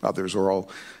the others are all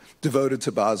devoted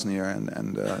to Bosnia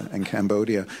and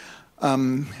Cambodia.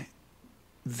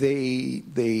 They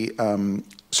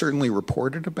certainly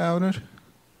reported about it.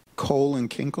 Kohl and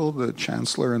Kinkel, the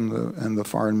chancellor and the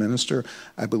foreign minister,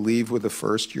 I believe were the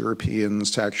first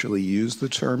Europeans to actually use the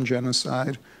term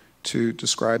genocide to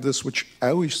describe this, which I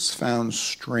always found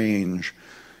strange,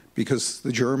 because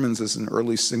the Germans, as an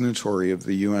early signatory of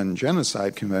the UN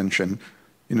Genocide Convention,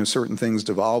 certain things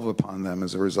devolve upon them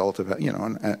as a result of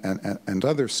and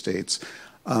other states.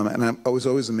 And I was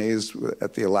always amazed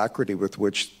at the alacrity with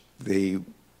which the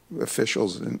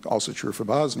officials, and also true for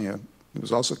Bosnia, it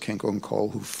was also Kinkel and Kohl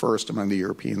who first among the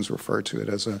Europeans referred to it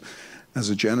as a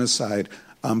genocide.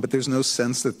 But there's no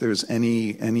sense that there's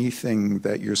anything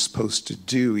that you're supposed to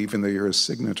do, even though you're a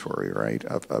signatory, right,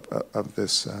 of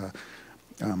this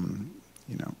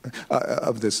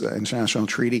of this international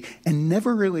treaty, and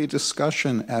never really a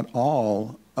discussion at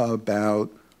all about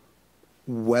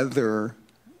whether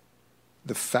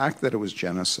the fact that it was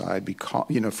genocide, because,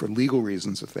 for legal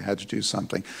reasons, if they had to do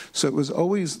something. So it was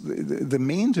always, the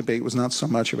main debate was not so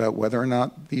much about whether or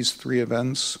not these three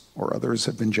events or others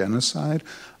have been genocide,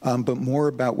 but more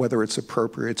about whether it's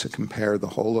appropriate to compare the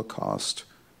Holocaust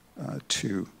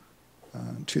to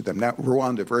them. Now,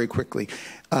 Rwanda, very quickly,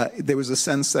 there was a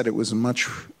sense that it was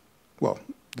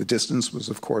the distance was,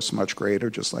 of course, much greater,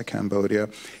 just like Cambodia.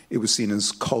 It was seen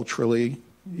as culturally,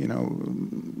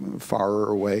 far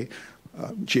away.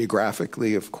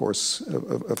 Geographically, of course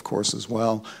as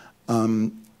well.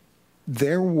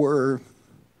 There were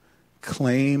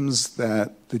claims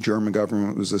that the German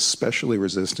government was especially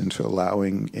resistant to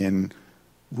allowing in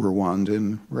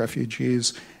Rwandan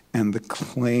refugees, And the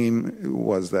claim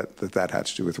was that had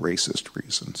to do with racist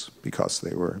reasons because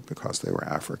they were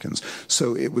Africans.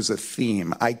 So it was a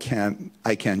theme. I can't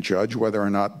judge whether or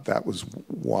not that was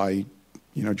why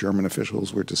German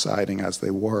officials were deciding as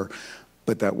they were,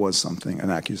 but that was an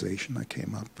accusation that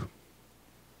came up.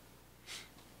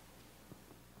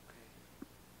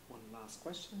 One last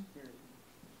question here.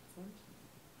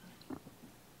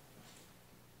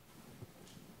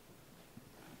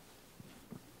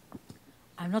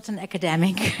 I'm not an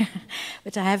academic,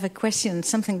 but I have a question,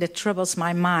 something that troubles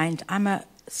my mind. I'm a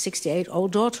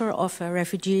 68-year-old daughter of a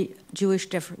Jewish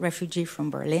refugee from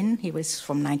Berlin. He was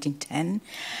from 1910.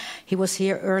 He was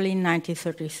here early in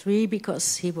 1933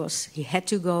 because he had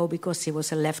to go because he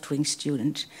was a left-wing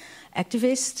student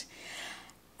activist.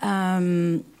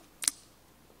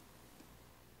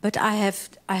 But I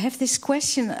have this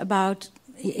question about.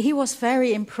 He was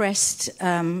very impressed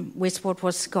with what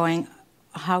was going.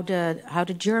 How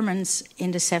the Germans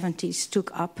in the 70s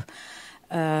took up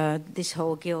this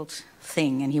whole guilt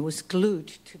thing, and he was glued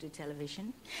to the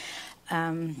television.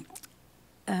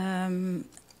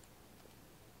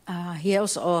 He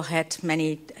also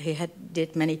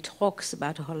did many talks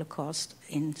about the Holocaust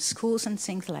in schools and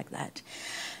things like that.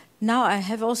 Now I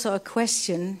have also a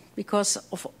question, because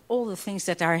of all the things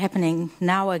that are happening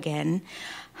now again.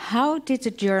 How did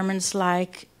the Germans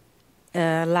like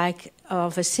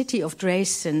of a city of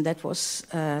Dresden that was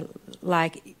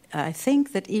I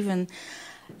think that even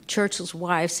Churchill's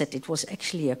wife said it was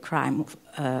actually a crime of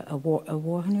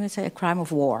a crime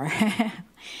of war,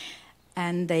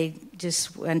 and they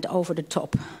just went over the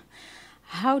top.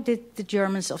 How did the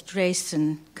Germans of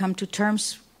Dresden come to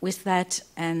terms with that?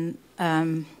 And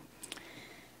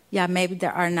maybe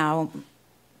there are now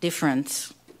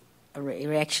different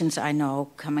reactions, I know,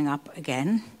 coming up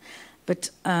again.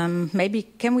 But maybe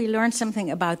can we learn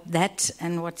something about that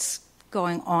and what's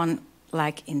going on,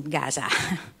 like in Gaza?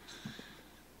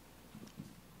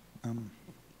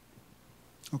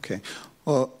 Okay.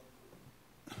 Well,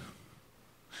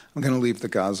 I'm going to leave the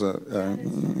Gaza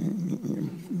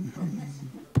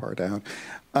part out.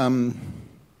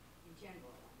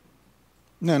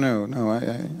 No.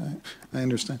 I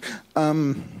understand.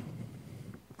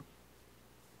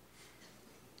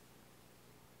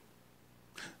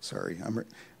 Sorry,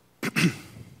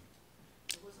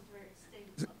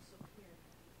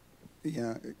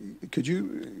 yeah, could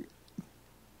you?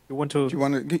 You want to? Do you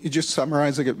want to? You just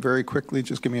summarizing it very quickly?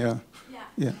 Just give me a.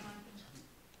 Yeah.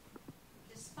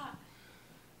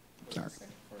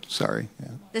 Sorry.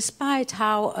 Yeah. Despite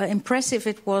how impressive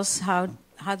it was, how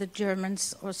the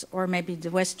Germans or maybe the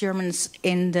West Germans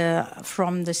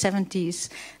from the 70s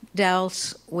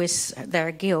dealt with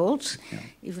their guilt,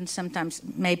 even sometimes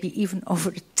maybe even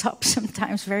over the top,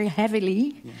 sometimes very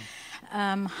heavily.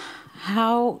 Yeah.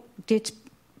 How did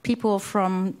people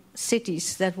from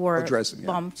cities that were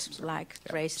bombed, like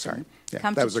Dresden,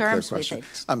 come to terms with it?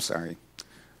 I'm sorry.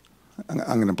 I'm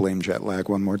going to blame jet lag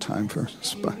one more time for.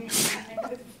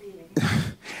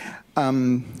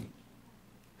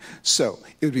 So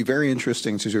it would be very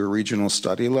interesting to do a regional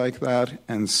study like that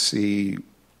and see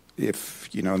if,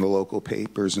 in the local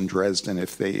papers in Dresden,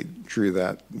 if they drew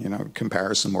that,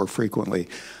 comparison more frequently.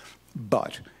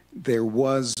 But there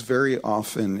was very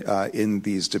often in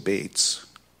these debates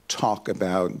talk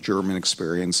about German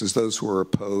experiences, those who were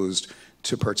opposed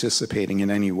to participating in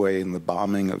any way in the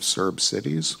bombing of Serb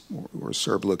cities or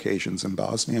Serb locations in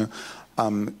Bosnia.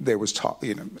 There was talk,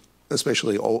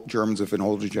 especially Germans of an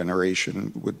older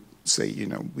generation would say,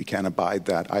 we can't abide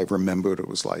that. I remember what it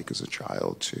was like as a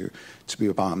child to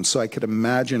be bombed. So I could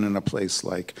imagine in a place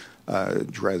like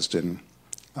Dresden,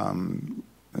 and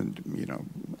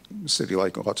a city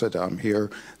like Rotterdam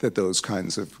here, that those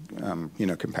kinds of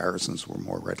comparisons were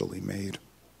more readily made.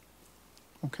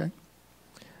 Okay.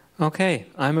 Okay,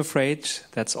 I'm afraid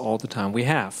that's all the time we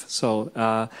have. So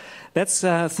let's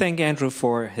thank Andrew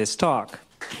for his talk.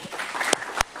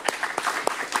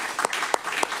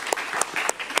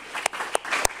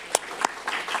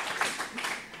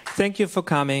 Thank you for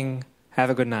coming. Have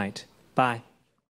a good night. Bye.